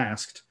at all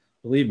asked.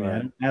 Believe me, I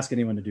don't ask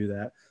anyone to do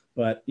that,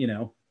 but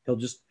he'll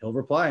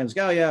reply and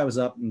go, oh yeah, I was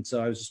up. And so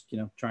I was just,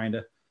 trying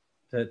to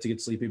get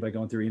sleepy by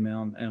going through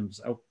email. And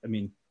I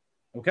mean,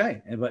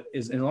 okay. But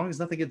as long as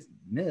nothing gets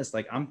missed,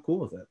 like I'm cool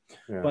with it.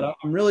 Yeah. But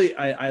I'm really,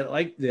 I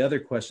like the other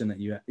question that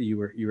you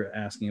were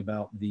asking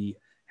about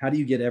how do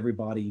you get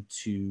everybody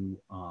to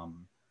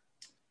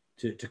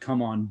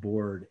come on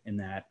board in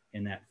that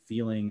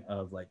feeling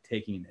of like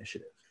taking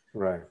initiative.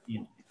 Right.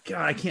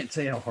 God, I can't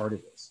tell you how hard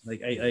it is. Like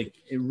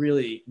it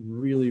really,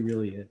 really,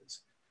 really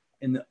is.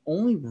 And the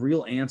only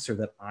real answer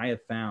that I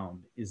have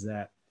found is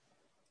that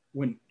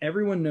when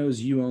everyone knows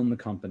you own the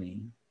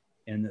company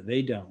and that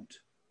they don't,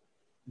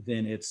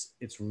 then it's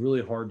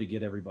really hard to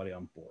get everybody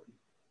on board.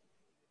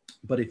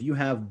 But if you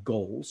have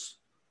goals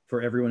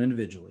for everyone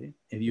individually,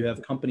 if you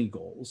have company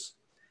goals,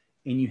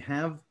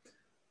 and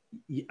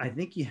I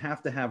think you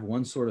have to have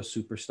one sort of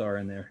superstar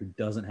in there who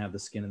doesn't have the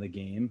skin in the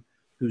game,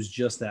 who's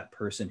just that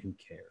person who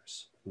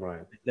cares,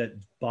 right? That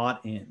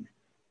bought in.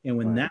 And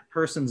when that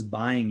person's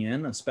buying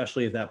in,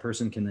 especially if that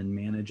person can then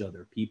manage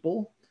other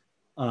people,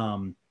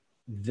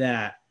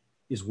 that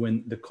is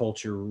when the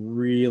culture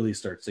really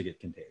starts to get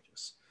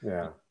contagious.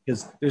 Yeah.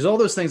 Because there's all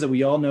those things that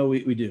we all know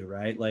we do,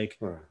 right? Like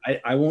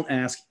I won't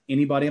ask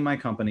anybody in my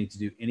company to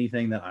do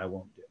anything that I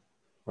won't do,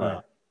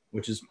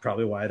 which is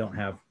probably why I don't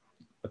have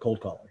a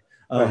cold caller.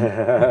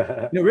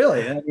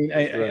 Really. I mean,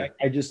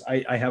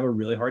 I have a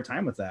really hard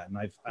time with that. And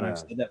I've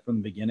said that from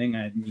the beginning.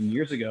 I mean,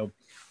 years ago,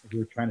 we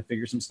were trying to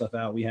figure some stuff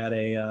out. We had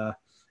an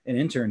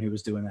intern who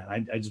was doing that.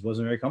 I just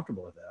wasn't very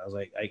comfortable with that. I was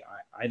like,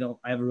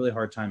 I have a really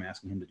hard time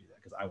asking him to do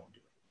that because I won't do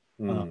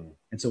it.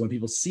 And so when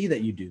people see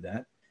that you do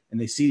that and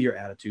they see your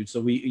attitude,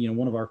 so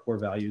one of our core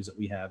values that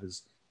we have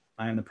is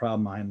I am the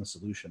problem, I am the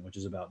solution, which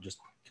is about just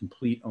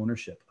complete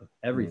ownership of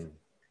everything.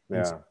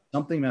 And so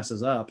something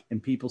messes up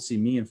and people see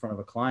me in front of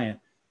a client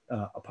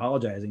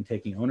apologizing,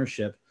 taking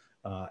ownership,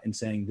 and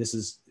saying, this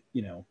is,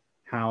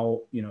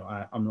 how,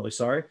 I'm really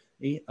sorry.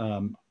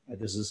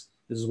 This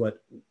is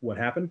what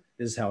happened.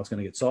 This is how it's going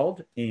to get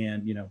solved.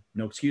 And,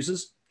 no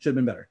excuses, should have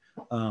been better.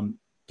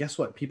 Guess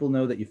what? People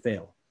know that you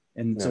fail.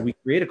 And so we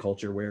create a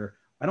culture where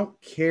I don't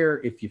care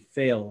if you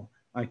fail.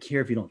 I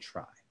care if you don't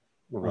try.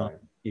 Right.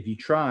 If you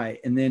try,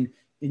 and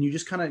you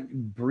just kind of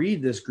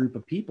breed this group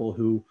of people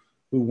who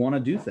want to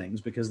do things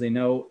because they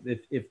know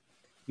if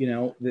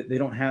they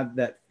don't have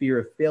that fear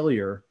of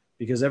failure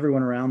because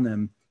everyone around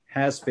them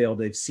has failed.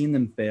 They've seen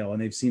them fail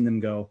and they've seen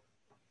them go,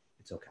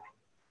 it's okay.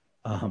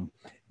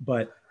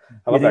 But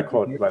I love that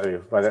quote, by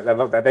the way. I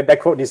love that. That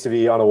quote needs to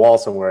be on a wall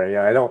somewhere.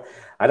 Yeah,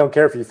 I don't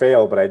care if you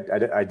fail, but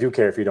I do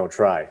care if you don't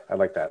try. I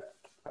like that.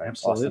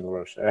 Absolutely. Austin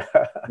LaRoche.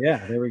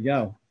 Yeah, there we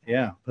go.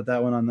 Yeah, put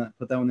that one on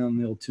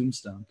the old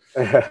tombstone.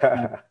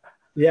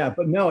 Yeah,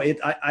 but no,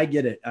 I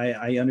get it.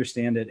 I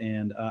understand it.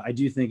 And I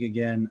do think,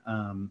 again,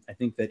 I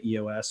think that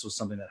EOS was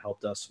something that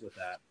helped us with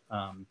that,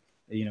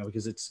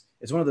 because it's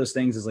one of those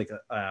things is like,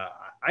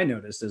 I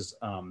noticed as,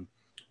 one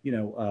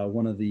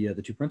of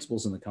the two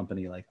principals in the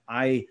company, like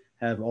I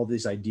have all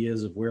these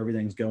ideas of where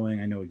everything's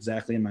going. I know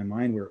exactly in my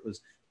mind where it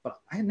was, but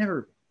I had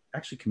never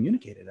actually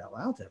communicated out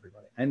loud to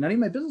everybody, and not even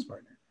my business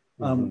partner.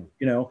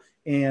 You know,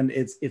 and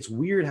it's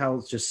weird how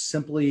it's just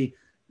simply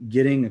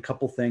getting a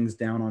couple things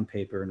down on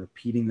paper and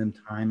repeating them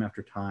time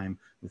after time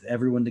with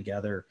everyone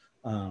together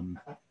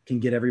can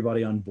get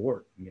everybody on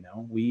board. You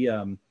know, we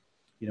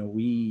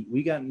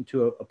got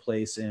into a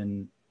place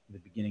in the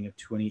beginning of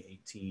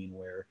 2018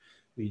 where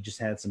we just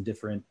had some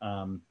different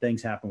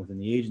things happen within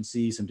the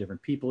agency. Some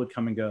different people would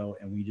come and go,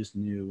 and we just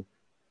knew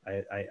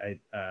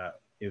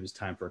it was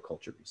time for a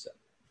culture reset.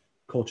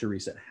 Culture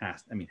reset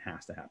has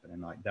to happen,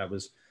 and like that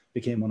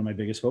became one of my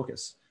biggest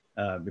focus.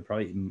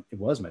 It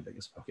was my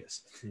biggest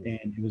focus,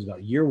 and it was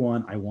about year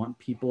one. I want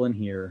people in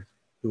here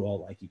who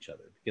all like each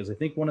other, because I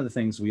think one of the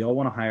things we all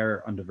want to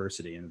hire on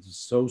diversity, and it's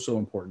so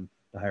important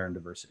to hire on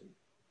diversity.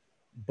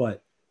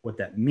 But what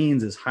that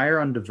means is hire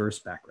on diverse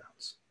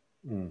backgrounds,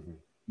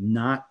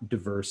 not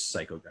diverse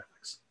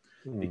psychographics.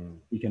 If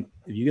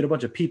you get a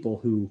bunch of people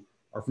who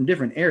are from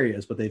different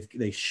areas, but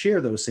they share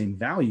those same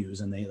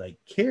values and they like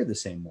care the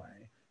same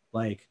way,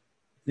 like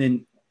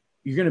then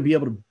you're going to be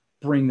able to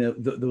bring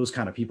those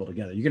kind of people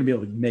together. You're going to be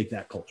able to make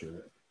that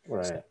culture.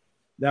 Right. So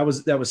that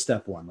was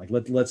step one. Like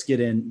let's get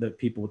in the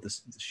people with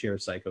the shared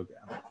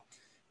psychogram.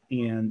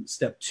 And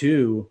step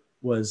two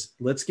was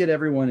let's get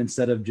everyone,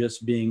 instead of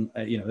just being,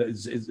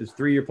 it's a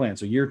 3-year plan.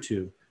 So year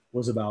two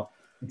was about,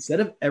 instead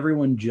of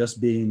everyone just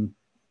being,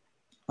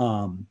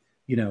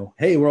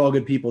 hey, we're all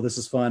good people. This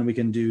is fun. We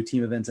can do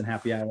team events and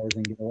happy hours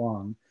and get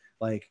along.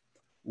 Like,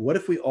 what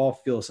if we all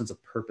feel a sense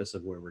of purpose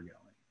of where we're going?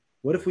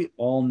 What if we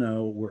all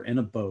know we're in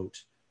a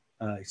boat?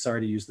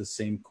 Sorry to use the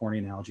same corny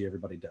analogy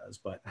everybody does,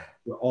 but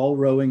we're all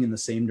rowing in the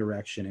same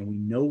direction and we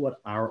know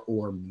what our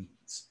oar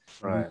means,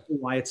 right?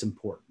 Why it's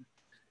important.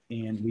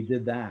 And we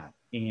did that.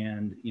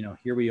 And,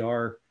 here we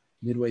are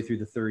midway through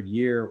the 3rd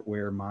year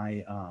where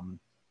my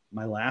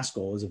last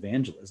goal is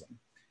evangelism,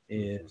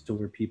 is to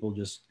where people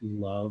just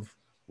love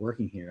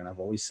working here. And I've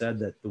always said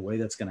that the way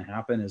that's going to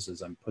happen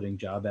is I'm putting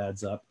job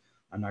ads up.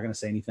 I'm not going to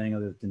say anything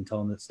other than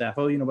telling the staff,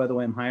 oh, by the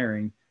way, I'm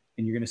hiring.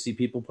 And you're going to see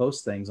people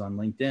post things on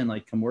LinkedIn,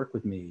 like come work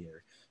with me,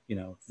 or,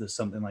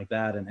 something like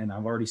that. And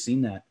I've already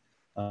seen that.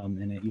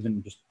 And I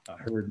even just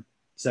heard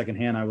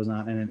secondhand. I was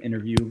not in an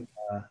interview,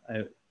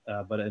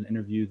 but an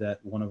interview that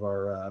one of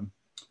our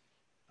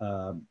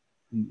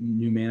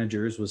new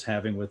managers was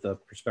having with a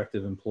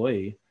prospective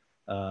employee.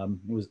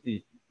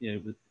 He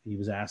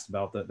was asked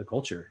about the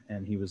culture,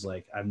 and he was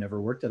like, I've never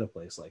worked at a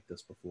place like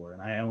this before.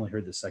 And I only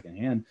heard this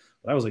secondhand,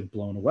 but I was like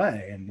blown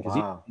away. And because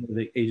he had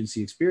the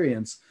agency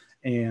experience,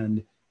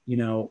 and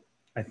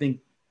I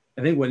think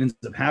what ends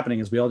up happening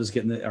is we all just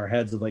get in our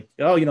heads of like,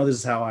 oh, this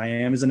is how I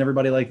am. Isn't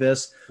everybody like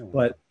this?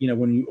 But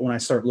when I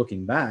start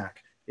looking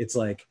back, it's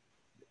like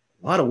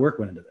a lot of work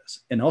went into this.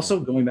 And also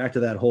going back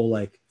to that whole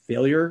like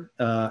failure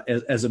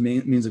as a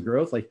means of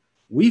growth, like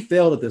we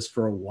failed at this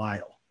for a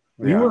while.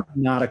 We were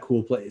not a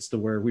cool place to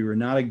where we were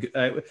not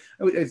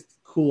it's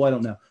cool. I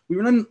don't know. We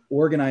were not an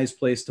organized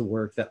place to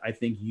work that I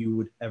think you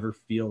would ever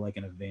feel like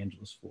an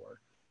evangelist for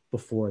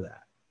before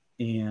that.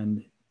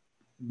 And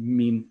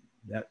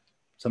that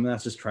some of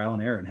that's just trial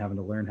and error and having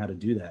to learn how to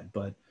do that.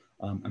 But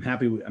I'm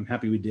happy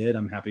we did.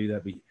 I'm happy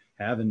that we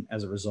have, and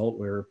as a result,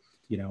 we're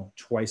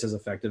twice as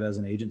effective as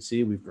an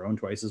agency. We've grown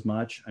twice as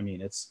much. I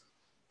mean,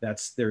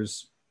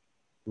 there's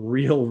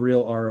real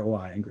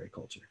ROI and great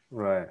culture.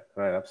 Right,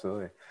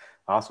 absolutely,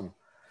 awesome.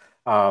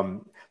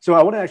 So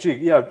I want to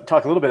actually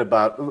talk a little bit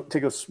about,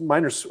 take a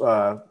minor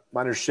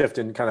shift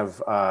in kind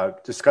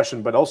of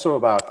discussion, but also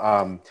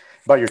about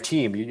your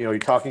team. You're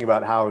talking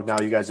about how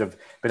now you guys have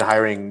been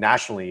hiring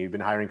nationally. You've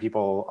been hiring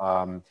people,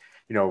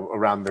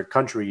 around the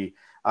country.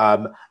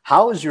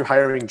 How has your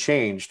hiring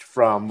changed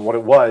from what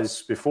it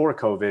was before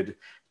COVID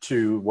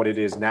to what it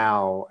is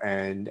now?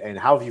 And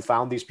how have you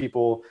found these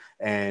people?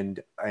 And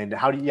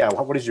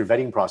what does your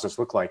vetting process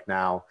look like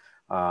now?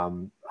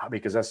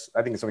 Because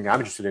I think it's something I'm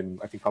interested in.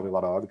 I think probably a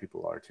lot of other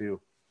people are too.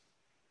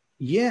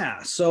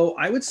 Yeah. So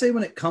I would say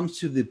when it comes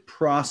to the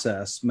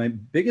process, my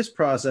biggest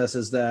process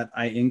is that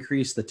I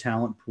increase the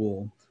talent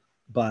pool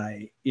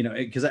by,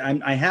 because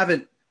I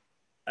haven't,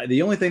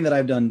 the only thing that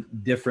I've done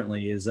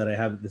differently is that I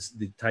have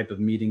the type of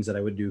meetings that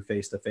I would do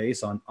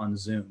face-to-face on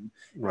Zoom.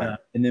 Right.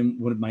 And then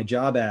with my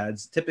job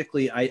ads,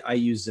 typically I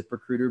use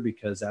ZipRecruiter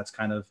because that's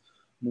kind of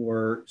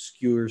more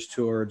skewers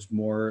towards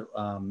more,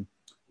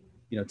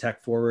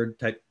 tech forward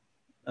type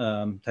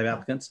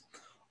applicants.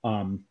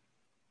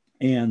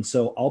 And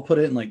so I'll put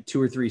it in like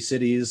 2 or 3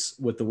 cities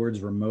with the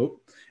words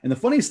remote. And the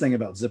funniest thing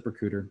about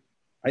ZipRecruiter,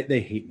 they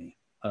hate me.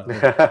 They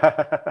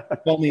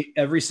call me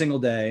every single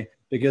day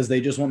because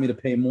they just want me to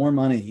pay more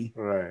money,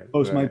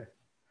 post my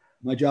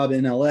job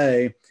in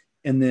LA,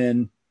 and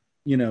then,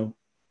 and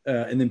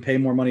then pay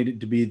more money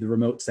to be the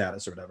remote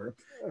status or whatever.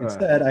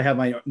 Instead, I have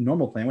my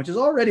normal plan, which is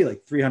already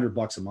like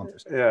 $300 a month or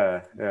something.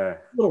 Yeah. A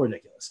little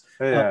ridiculous.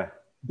 Yeah.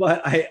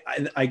 But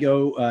I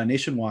go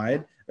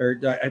nationwide, or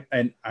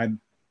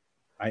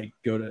I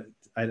go to,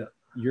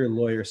 you're a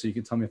lawyer, so you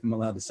can tell me if I'm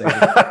allowed to say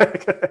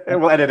that.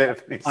 We'll edit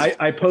it.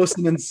 I post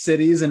them in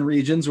cities and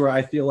regions where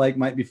I feel like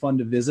might be fun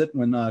to visit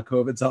when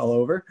COVID's all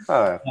over.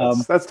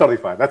 That's totally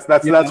fine. That's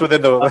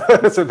within the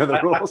that's within the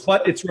rules.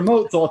 But it's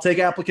remote, so I'll take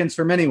applicants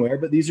from anywhere.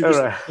 But these are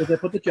just because I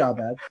put the job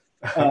ad.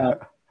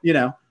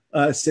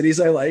 Cities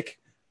I like.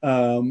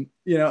 So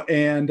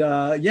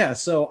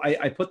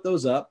I put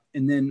those up,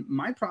 and then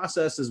my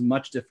process is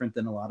much different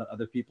than a lot of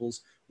other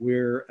people's.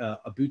 We're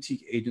a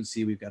boutique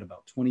agency. We've got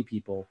about 20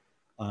 people.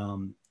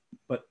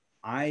 But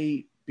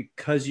I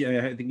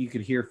think you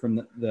could hear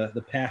from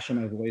the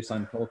passion I voice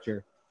on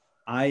culture.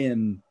 I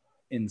am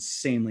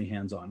insanely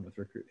hands-on with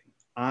recruiting.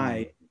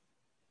 I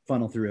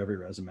funnel through every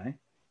resume.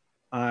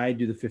 I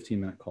do the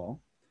 15-minute call.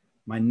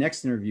 My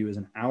next interview is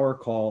an hour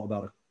call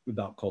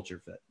about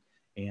culture fit.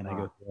 And I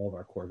go through all of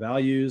our core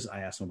values.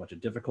 I ask them a bunch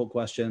of difficult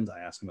questions. I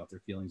ask them about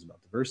their feelings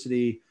about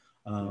diversity.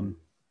 And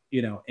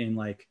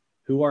like,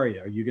 who are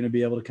you? Are you going to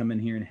be able to come in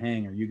here and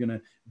hang? Are you going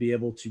to be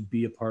able to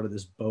be a part of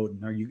this boat?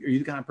 And are you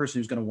the kind of person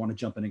who's going to want to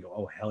jump in and go,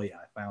 oh, hell yeah,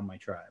 I found my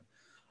tribe.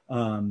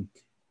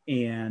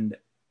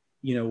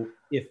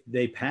 If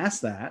they pass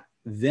that,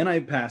 then I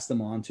pass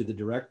them on to the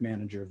direct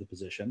manager of the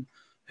position,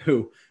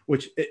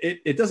 which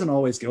it doesn't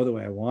always go the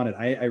way I wanted.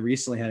 I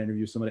recently had an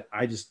interview with somebody.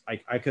 I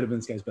could have been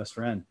this guy's best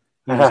friend.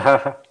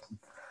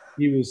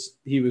 He was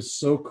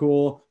so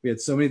cool. We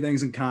had so many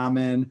things in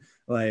common.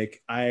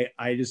 Like I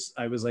was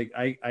like,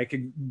 I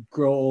could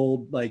grow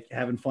old, like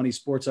having funny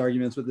sports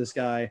arguments with this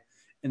guy.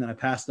 And then I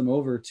passed them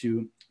over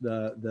to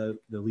the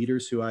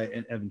leaders who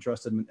I have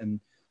entrusted and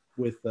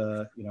with,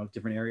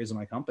 different areas of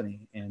my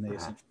company. And they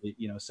essentially,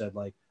 said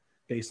like,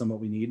 based on what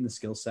we need in the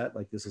skill set,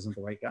 like this isn't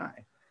the right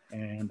guy.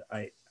 And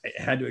I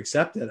had to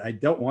accept it. I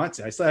don't want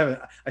to. I still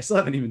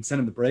haven't even sent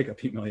him the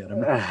breakup email yet.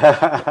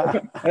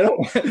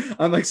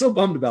 I'm like so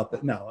bummed about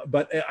that. No,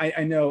 but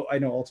I know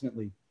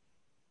ultimately,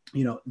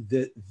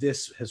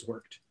 this has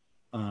worked.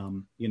 I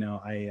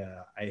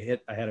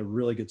had a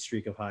really good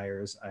streak of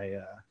hires.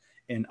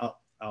 And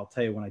I'll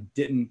tell you, when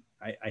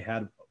I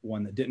had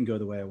one that didn't go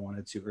the way I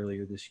wanted to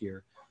earlier this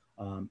year.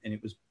 And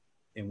it was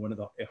one of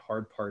the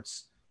hard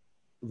parts.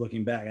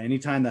 Looking back,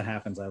 anytime that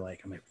happens, I'm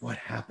like, what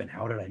happened?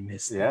 How did I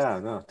miss this? Yeah,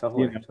 no,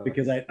 totally.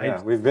 Because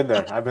we've been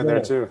there. I've been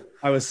there too.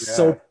 I was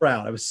so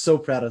proud. I was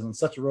was on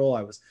such a roll.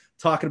 I was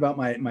talking about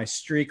my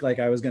streak like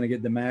I was going to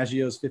get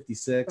DiMaggio's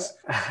 56.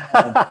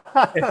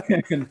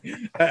 And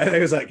I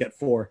was like at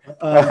 4.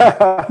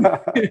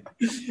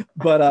 But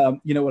what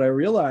I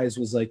realized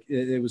was like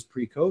it was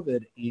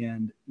pre-COVID,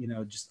 and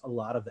just a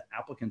lot of the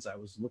applicants I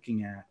was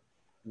looking at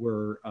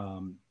were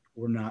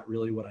not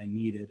really what I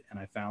needed, and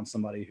I found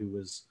somebody who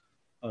was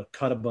a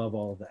cut above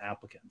all of the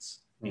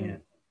applicants,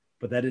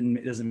 but that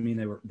doesn't mean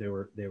they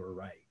were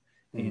right.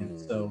 And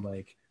so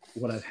like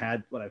what I've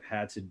had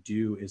to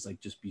do is like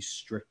just be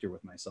stricter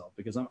with myself,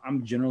 because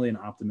I'm generally an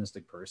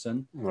optimistic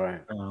person.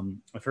 Right.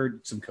 I've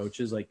heard some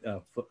coaches like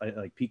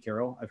Pete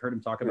Carroll. I've heard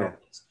him talk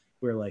about this,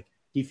 where like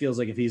he feels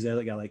like if he's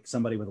got like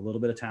somebody with a little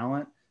bit of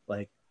talent,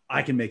 like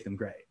I can make them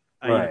great.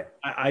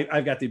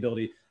 I've got the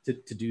ability to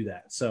do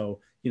that. So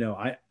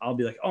I'll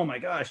be like, oh my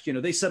gosh,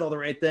 they said all the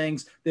right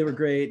things. They were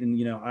great. And,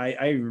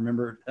 I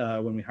remember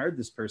when we hired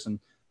this person,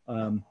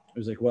 it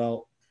was like,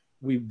 well,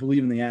 we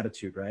believe in the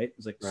attitude, right?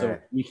 It's like, so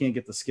we can't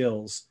get the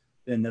skills,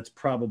 then that's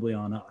probably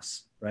on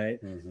us. Right.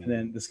 And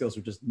then the skills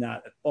were just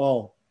not at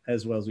all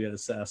as well as we had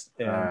assessed.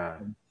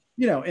 And,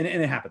 and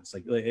it happens.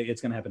 Like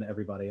it's going to happen to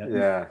everybody.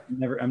 I'm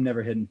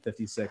never hitting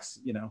 56,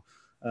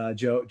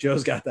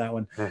 Joe's got that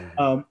one.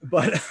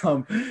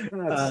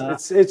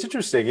 It's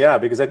interesting. Yeah.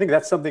 Because I think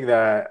that's something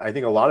that I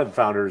think a lot of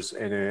founders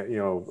and,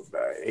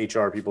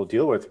 HR people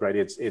deal with, right?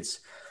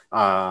 It's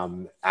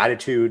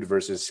attitude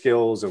versus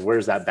skills, and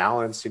where's that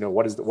balance?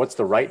 What's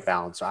the right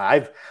balance?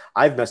 I've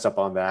messed up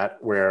on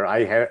that, where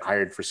I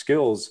hired for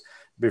skills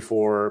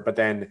before, but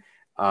then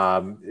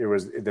it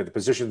was the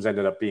positions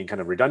ended up being kind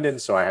of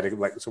redundant. So I had to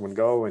let someone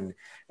go, and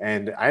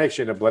I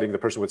actually ended up letting the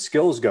person with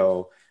skills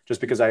go, just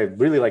because I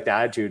really liked the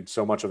attitude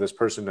so much of this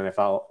person, and I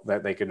felt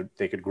that they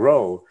could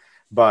grow.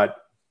 But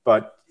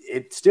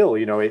it's still,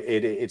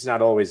 it's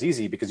not always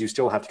easy, because you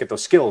still have to get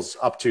those skills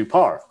up to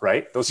par,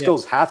 right? Those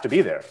skills have to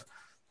be there.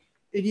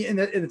 And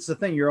it's the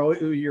thing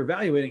you're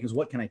evaluating is,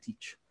 what can I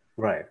teach?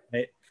 Right.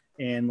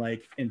 And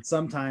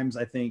sometimes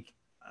I think,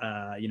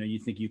 you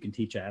think you can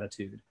teach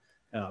attitude.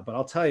 But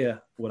I'll tell you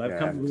what I've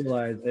come to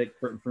realize, like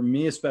for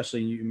me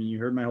especially. You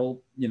heard my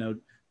whole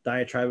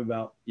diatribe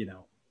about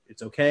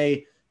it's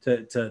okay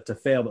to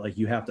fail, but like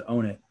you have to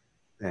own it.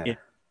 If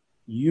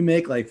you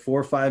make like 4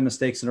 or 5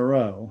 mistakes in a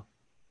row,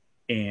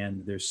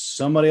 and there's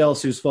somebody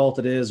else whose fault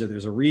it is, or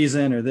there's a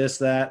reason, or this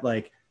that,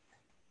 like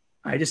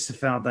I just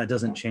found that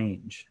doesn't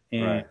change.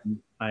 And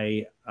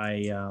and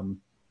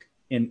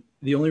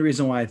the only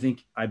reason why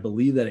I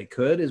believe that it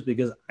could is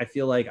because I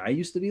feel like I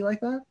used to be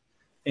like that.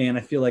 And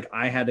I feel like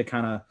I had to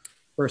kind of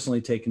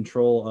personally take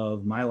control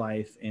of my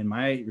life and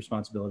my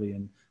responsibility,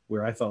 and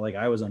where I felt like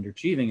I was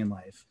underachieving in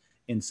life,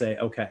 and say,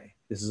 okay,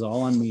 this is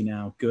all on me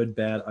now, good,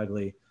 bad,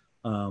 ugly.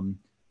 And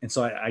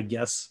so I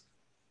guess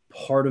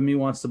part of me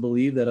wants to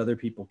believe that other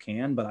people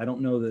can, but I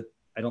don't know that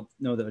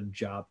a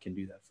job can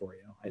do that for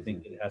you. I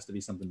think it has to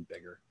be something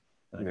bigger.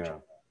 Yeah.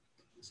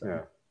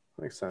 Yeah.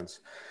 Makes sense.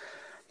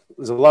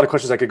 There's a lot of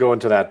questions I could go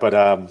into that, but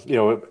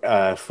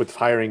with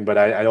hiring, but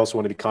I also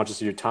want to be conscious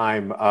of your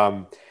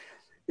time.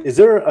 Is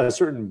there a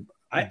certain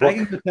I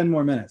can go 10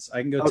 more minutes.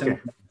 I can go 10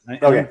 more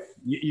minutes. Okay.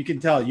 You can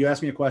tell you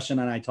asked me a question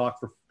and I talk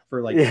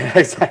for like, yeah,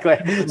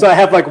 exactly. So I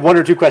have like 1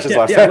 or 2 questions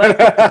left.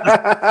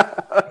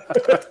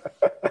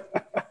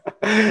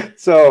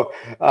 So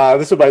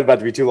this is about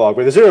to be too long,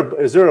 but is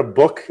there a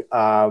book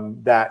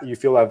that you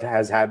feel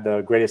has had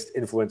the greatest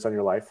influence on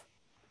your life?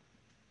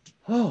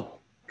 Oh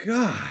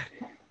God,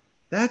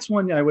 that's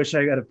one I wish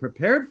I got it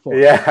prepared for.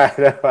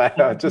 Yeah, I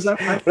know. Just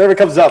whatever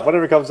comes up,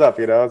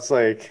 it's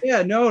like.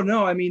 Yeah,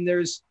 no. I mean,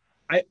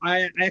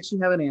 I actually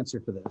have an answer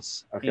for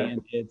this. Okay.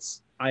 And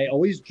I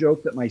always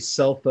joke that my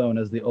cell phone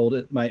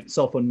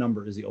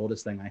number is the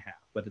oldest thing I have,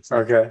 but it's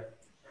not. Okay.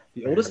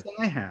 The oldest thing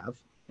I have,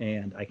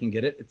 and I can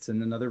get it. It's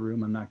in another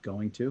room. I'm not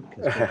going to.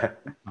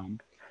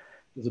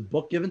 There's a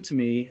book given to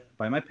me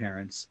by my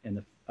parents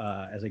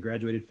as I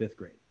graduated 5th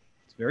grade.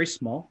 It's very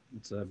small.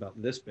 It's about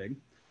this big.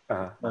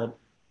 Called, hold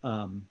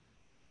on.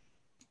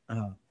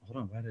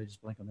 Why did I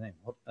just blank on the name?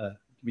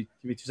 Give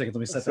me 2 seconds. Let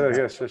me set that.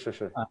 Yeah,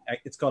 sure.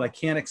 It's called "I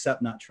Can't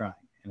Accept Not Trying,"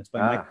 and it's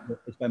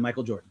by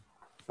Michael Jordan.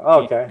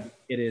 Oh, okay. And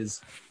it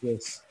is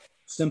this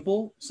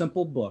simple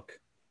book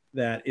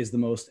that is the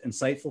most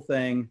insightful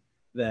thing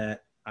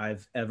that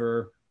I've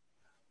ever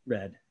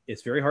read.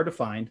 It's very hard to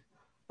find,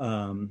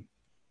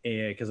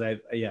 because I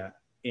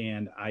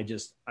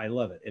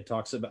love it. It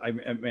talks about.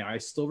 I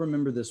still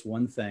remember this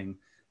one thing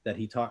that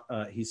he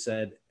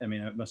said. I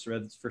mean, I must have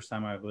read this first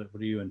time. What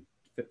are you in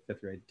 5th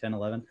grade? 10,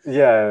 11?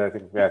 Yeah,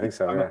 I think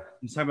so.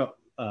 He's talking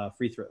about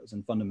free throws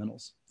and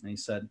fundamentals, and he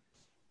said,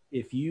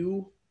 if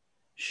you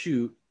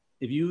shoot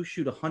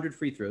 100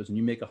 free throws and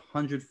you make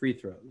 100 free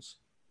throws,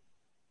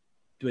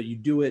 but you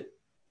do it,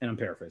 and I'm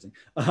paraphrasing,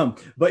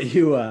 but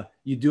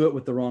you do it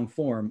with the wrong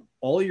form,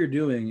 all you're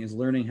doing is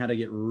learning how to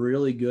get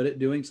really good at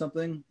doing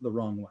something the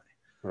wrong way.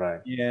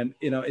 Right. And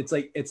it's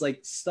like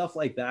stuff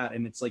like that,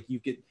 and it's like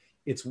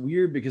it's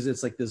weird because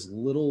it's like this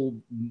little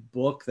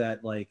book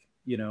that, like,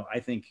 I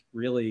think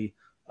really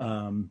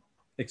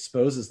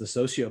exposes the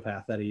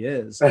sociopath that he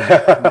is,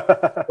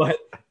 but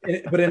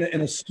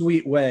in a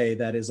sweet way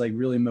that is like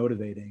really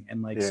motivating.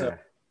 And like, so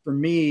for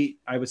me,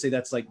 I would say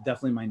that's like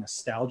definitely my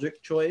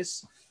nostalgic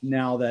choice.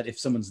 Now that if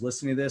someone's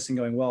listening to this and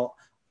going, well,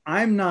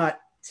 I'm not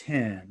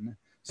 10,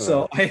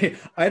 so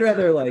I'd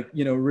rather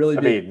really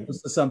be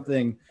close to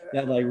something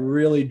that like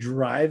really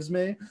drives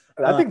me.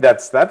 I think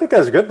that's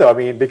good though. I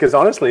mean, because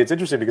honestly, it's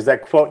interesting because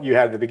that quote you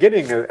had at the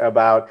beginning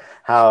about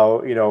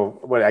how,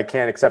 what I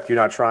can't accept you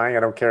not trying. I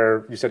don't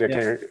care. You said,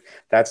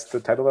 that's the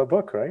title of the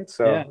book, right?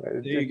 So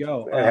there you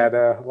go. It had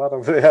a lot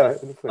of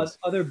influence.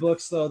 Other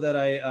books though, that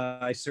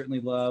I certainly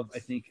love. I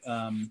think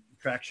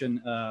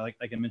Traction, like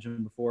I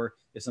mentioned before,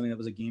 is something that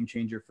was a game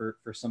changer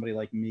for somebody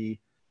like me.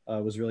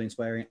 Was really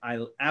inspiring.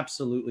 I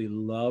absolutely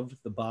loved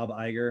the Bob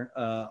Iger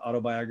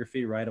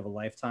autobiography, Ride of a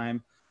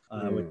Lifetime,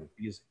 which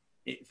is,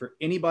 for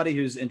anybody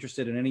who's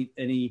interested in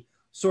any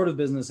sort of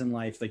business in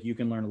life, like, you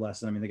can learn a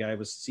lesson. I mean, the guy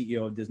was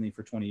CEO of Disney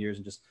for 20 years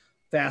and just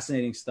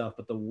fascinating stuff.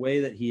 But the way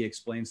that he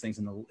explains things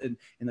and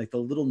like the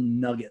little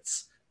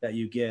nuggets that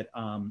you get.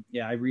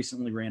 I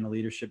recently ran a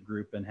leadership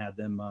group and had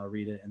them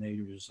read it, and they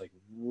were just like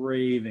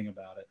raving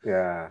about it.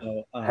 Yeah.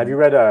 So, have you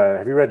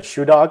read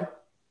Shoe Dog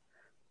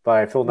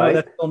by Phil Knight?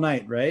 That's Phil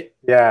Knight, right?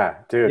 Yeah,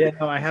 dude. Yeah,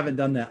 no, I haven't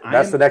done that.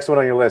 That's the next one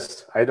on your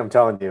list. I'm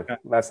telling you. Okay.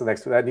 That's the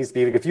next. That needs to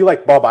be. If you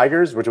like Bob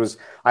Iger's, which was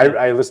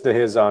I listened to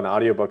his on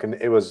audiobook, and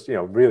it was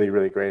really,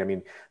 really great. I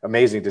mean,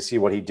 amazing to see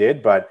what he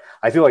did. But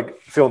I feel like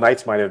Phil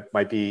Knight's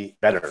might be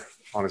better,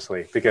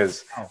 honestly,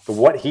 because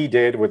what he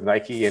did with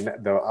Nike and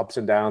the ups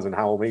and downs and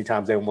how many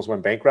times they almost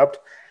went bankrupt.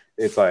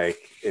 It's very,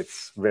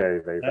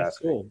 very That's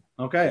fascinating.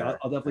 Cool. Okay, yeah.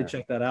 I'll definitely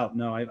check that out.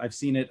 No, I've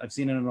seen it. I've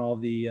seen it on all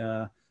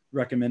the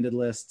recommended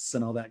lists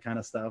and all that kind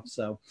of stuff.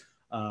 So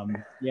I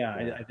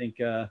think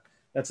I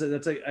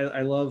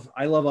love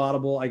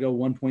Audible. I go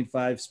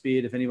 1.5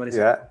 speed. If anybody's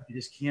I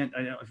just can't,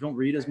 I don't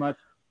read as much,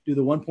 do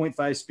the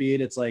 1.5 speed.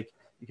 It's like,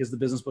 because the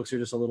business books are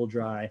just a little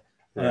dry.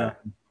 It's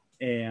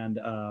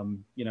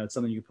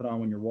something you can put on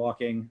when you're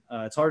walking.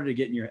 It's harder to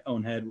get in your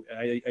own head.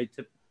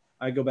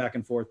 I go back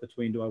and forth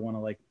between, do I want to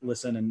like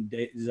listen and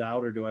daze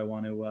out, or do I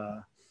want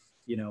to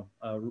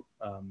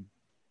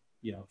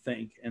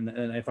think, and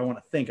if I want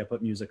to think, I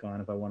put music on.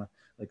 If I want to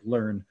like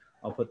learn,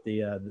 I'll put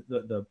the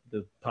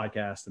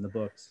podcast and the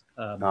books.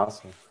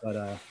 Awesome.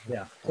 But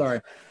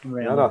sorry.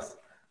 No,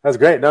 that's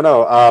great.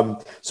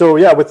 So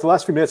with the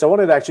last few minutes, I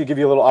wanted to actually give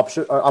you a little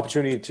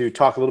opportunity to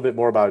talk a little bit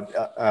more about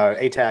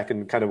ATAC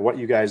and kind of what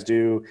you guys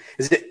do.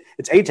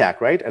 It's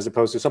ATAC, right? As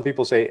opposed to, some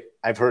people say,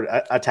 I've heard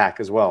attack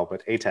as well,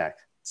 but ATAC.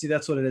 See,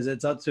 that's what it is.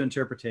 It's up to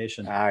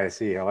interpretation. I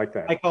see. I like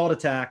that. I call it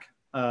attack.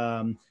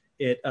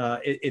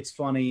 It's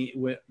funny.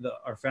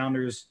 Our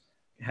founders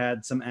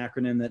had some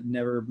acronym that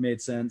never made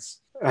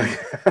sense.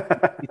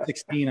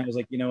 16, I was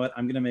like, you know what,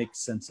 I'm going to make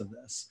sense of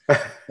this.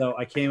 So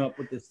I came up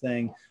with this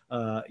thing,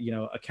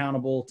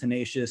 accountable,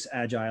 tenacious,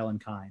 agile,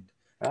 and kind.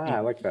 I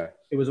like that.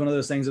 It was one of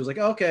those things that was like,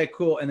 okay,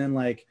 cool. And then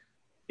like,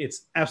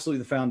 it's absolutely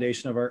the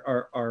foundation of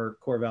our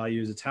core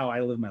values. It's how I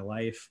live my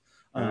life.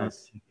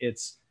 Nice.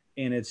 It's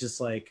just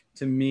like,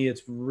 to me,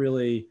 it's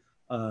really,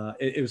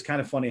 it was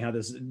kind of funny how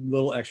this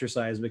little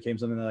exercise became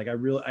something that like,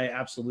 I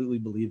absolutely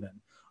believe in.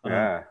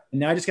 And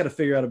now I just got to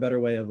figure out a better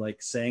way of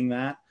like saying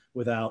that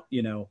without,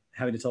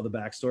 having to tell the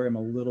backstory. I'm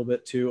a little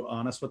bit too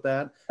honest with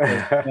that.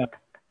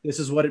 This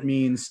is what it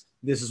means.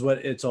 This is what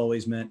it's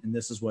always meant. And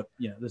this is what,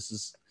 this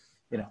is,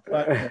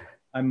 but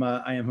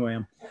I am who I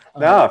am.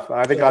 No,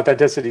 I think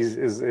authenticity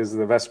is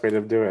the best way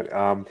to do it.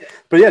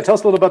 But yeah, tell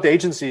us a little about the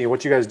agency and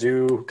what you guys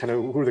do, kind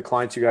of who are the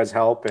clients you guys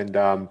help, and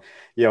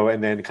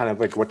and then kind of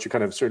like what your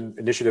kind of certain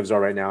initiatives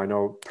are right now. I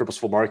know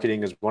purposeful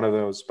marketing is one of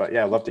those, but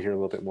yeah, I'd love to hear a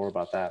little bit more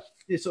about that.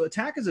 Yeah, so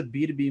Attack is a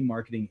B2B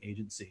marketing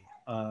agency.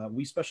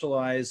 We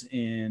specialize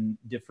in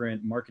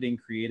different marketing,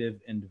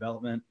 creative, and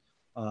development.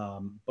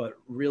 But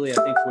really, I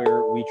think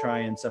where we try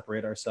and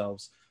separate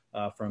ourselves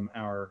from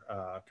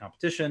our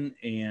competition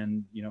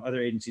and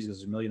other agencies, because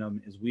there's a million of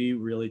them, is we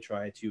really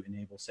try to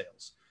enable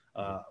sales.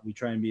 We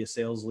try and be a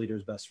sales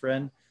leader's best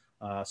friend.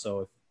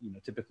 So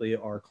if typically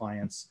our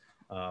clients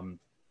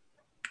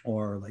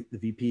or like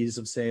the VPs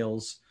of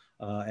sales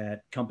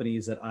at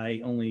companies that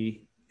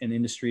in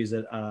industries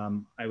that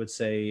I would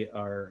say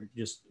are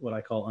just what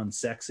I call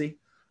unsexy.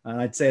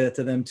 I'd say that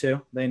to them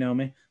too. They know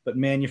me. But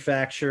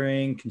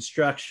manufacturing,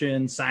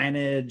 construction,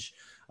 signage,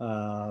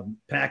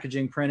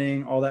 packaging,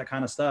 printing, all that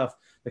kind of stuff,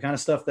 the kind of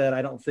stuff that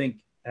I don't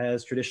think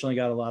has traditionally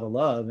got a lot of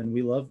love. And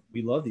we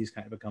love these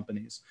kind of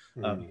companies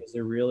because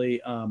they're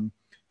really, a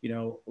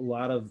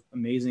lot of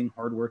amazing,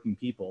 hardworking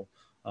people.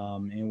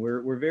 And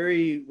we're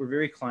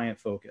very client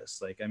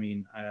focused. Like, I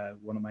mean,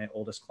 one of my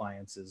oldest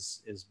clients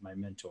is my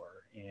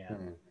mentor,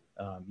 and,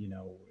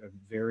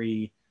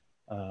 very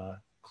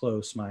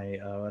close.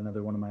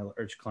 Another one of my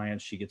large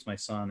clients, she gets my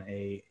son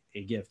a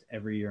gift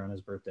every year on his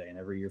birthday and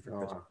every year for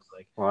Christmas.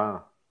 Like,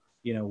 wow.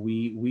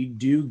 We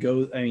do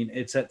go, I mean,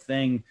 it's that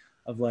thing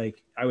of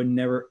like, I would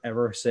never,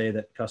 ever say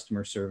that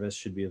customer service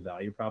should be a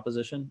value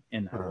proposition.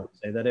 And I won't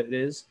say that it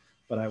is,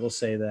 but I will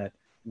say that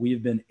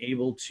we've been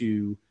able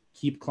to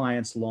keep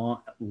clients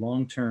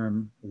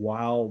long-term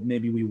while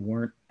maybe we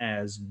weren't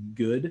as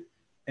good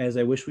as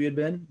I wish we had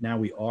been. Now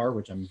we are,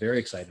 which I'm very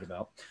excited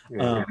about,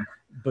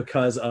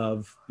 because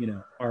of,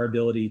 our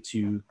ability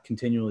to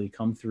continually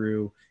come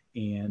through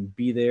and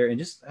be there and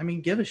just,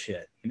 give a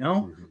shit,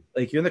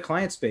 like you're in the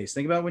client space.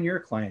 Think about when you're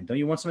a client. Don't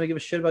you want somebody to give a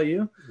shit about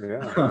you?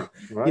 Yeah.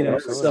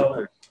 Right.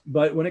 So,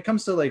 but when it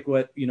comes to like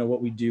what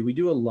we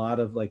do a lot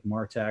of like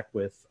MarTech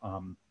with,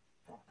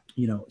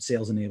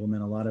 sales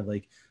enablement, a lot of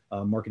like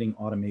marketing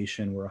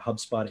automation. We're a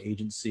HubSpot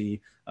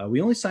agency. We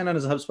only signed on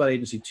as a HubSpot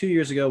agency 2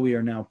 years ago. We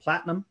are now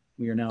platinum.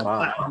 We are now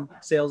platinum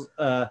sales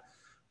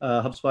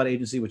HubSpot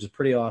agency, which is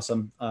pretty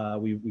awesome.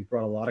 We've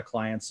brought a lot of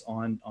clients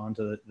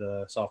onto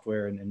the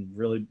software and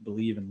really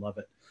believe and love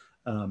it.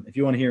 If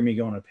you want to hear me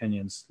go on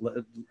opinions,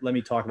 let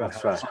me talk about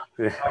how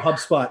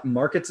HubSpot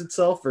markets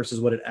itself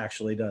versus what it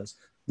actually does.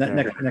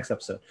 Next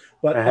episode.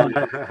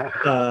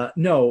 But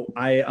no,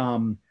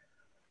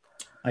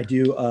 I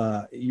do.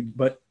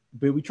 But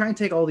we try and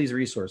take all these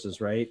resources,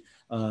 right?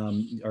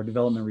 Our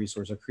development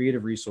resources, our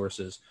creative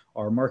resources,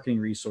 our marketing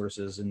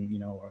resources,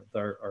 and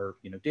our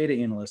data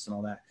analysts and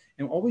all that.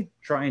 And all we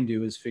try and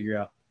do is figure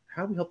out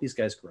how do we help these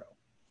guys grow,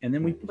 and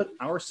then we put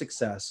our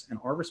success and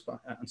our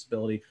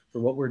responsibility for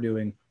what we're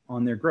doing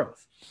on their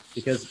growth.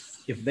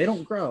 Because if they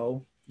don't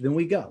grow, then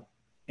we go,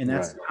 and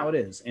that's how it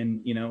is.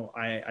 And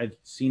I've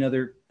seen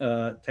other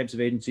types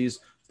of agencies,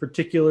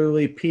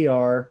 particularly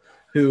PR,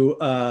 who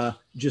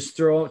just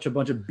throw out a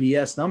bunch of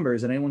BS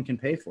numbers that anyone can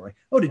pay for. Like,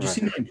 oh, did you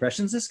see the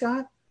impressions this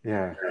got?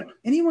 Yeah.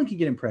 Anyone can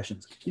get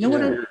impressions. You know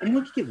what?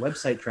 Anyone can get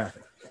website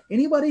traffic.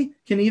 Anybody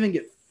can even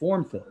get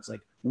form fills.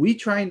 Like we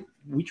try and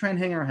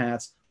hang our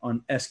hats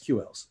on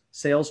SQLs,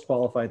 sales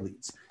qualified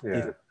leads. Yeah.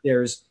 If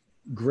there's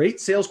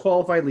great sales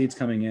qualified leads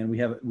coming in,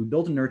 we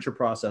built a nurture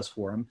process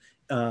for them.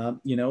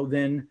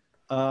 Then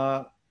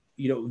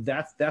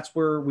that's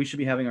where we should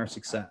be having our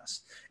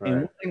success. Right.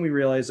 And one thing we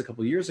realized a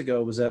couple of years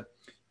ago was that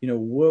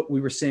what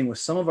we were seeing with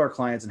some of our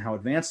clients and how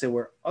advanced they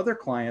were, other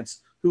clients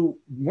who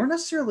weren't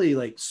necessarily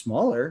like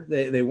smaller,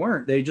 they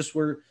weren't, they just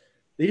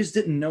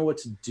didn't know what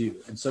to do.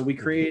 And so we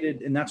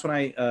created, and that's when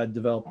I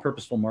developed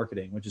purposeful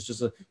marketing, which is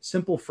just a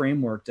simple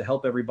framework to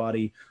help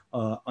everybody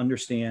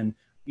understand,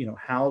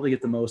 how to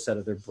get the most out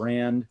of their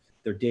brand,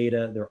 their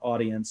data, their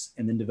audience,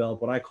 and then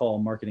develop what I call a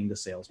marketing to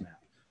sales map,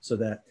 so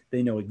that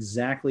they know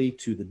exactly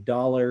to the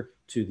dollar,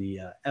 to the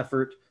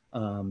effort,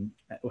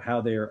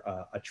 how they're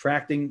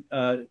attracting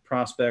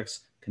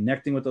prospects,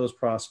 connecting with those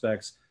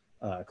prospects,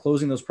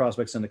 closing those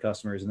prospects into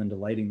customers, and then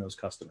delighting those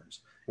customers.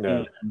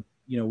 Yeah. And,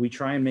 we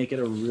try and make it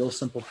a real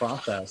simple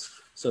process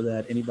so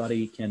that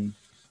anybody can,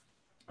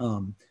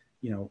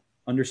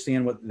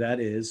 understand what that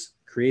is,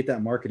 create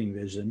that marketing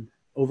vision,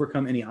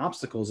 overcome any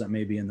obstacles that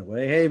may be in the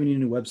way. Hey, we need a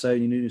new website,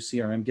 you need a new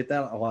CRM, get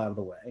that all out of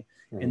the way,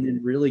 and then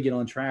really get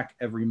on track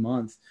every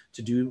month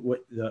to do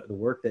what the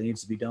work that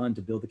needs to be done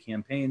to build the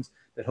campaigns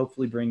that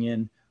hopefully bring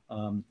in,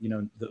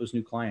 those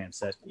new clients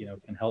that,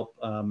 can help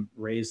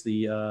raise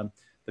the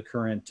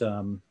current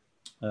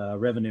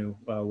revenue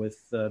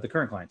with the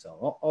current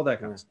clientele, all that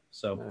kind of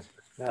stuff.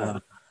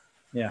 So,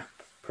 yeah.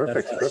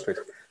 Perfect.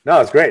 No,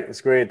 it's great. It's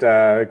great.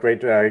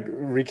 Great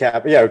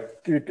recap. Yeah,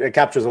 it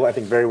captures, I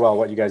think, very well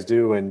what you guys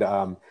do and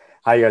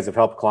how you guys have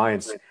helped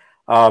clients.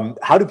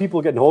 How do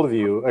people get a hold of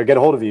you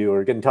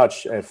or get in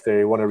touch if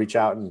they want to reach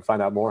out and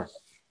find out more?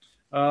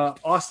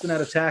 Austin at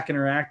Attack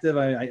Interactive.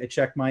 I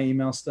check my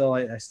email still.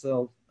 I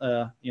still,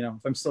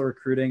 if I'm still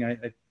recruiting,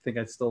 I think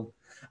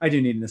I do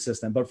need an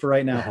assistant, but for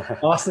right now,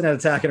 Austin at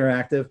Attack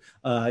Interactive.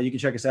 You can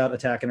check us out,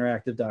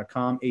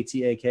 attackinteractive.com,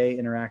 ATAK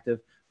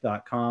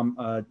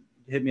interactive.com.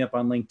 Hit me up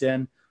on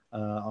LinkedIn,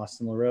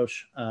 Austin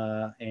LaRoche.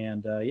 I'm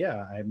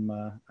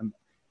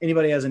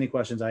anybody has any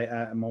questions,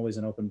 I'm always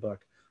an open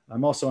book.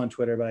 I'm also on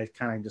Twitter, but I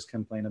kind of just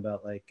complain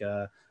about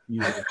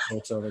music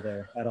folks over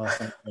there at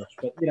Austin LaRoche.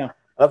 But I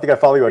don't think I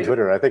follow you on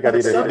Twitter. I think I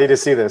need to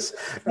see this.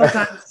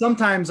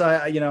 Sometimes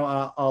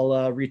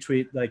I'll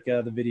retweet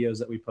the videos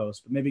that we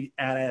post, but maybe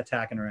at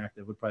Attack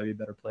Interactive would probably be a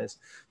better place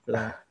for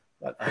that.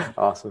 But,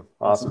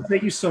 awesome.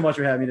 Thank you so much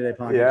for having me today,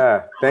 Poncho.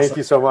 Yeah, thank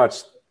you so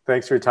much.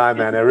 Thanks for your time,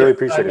 man. I really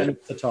appreciate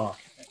it. To talk.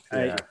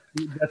 Yeah.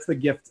 That's the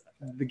gift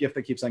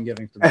that keeps on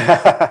giving to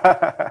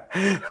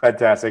me.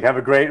 Fantastic. Have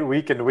a great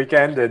week and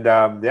weekend. And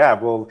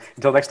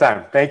until next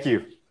time. Thank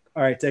you.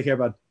 All right. Take care,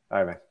 bud. All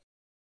right, man.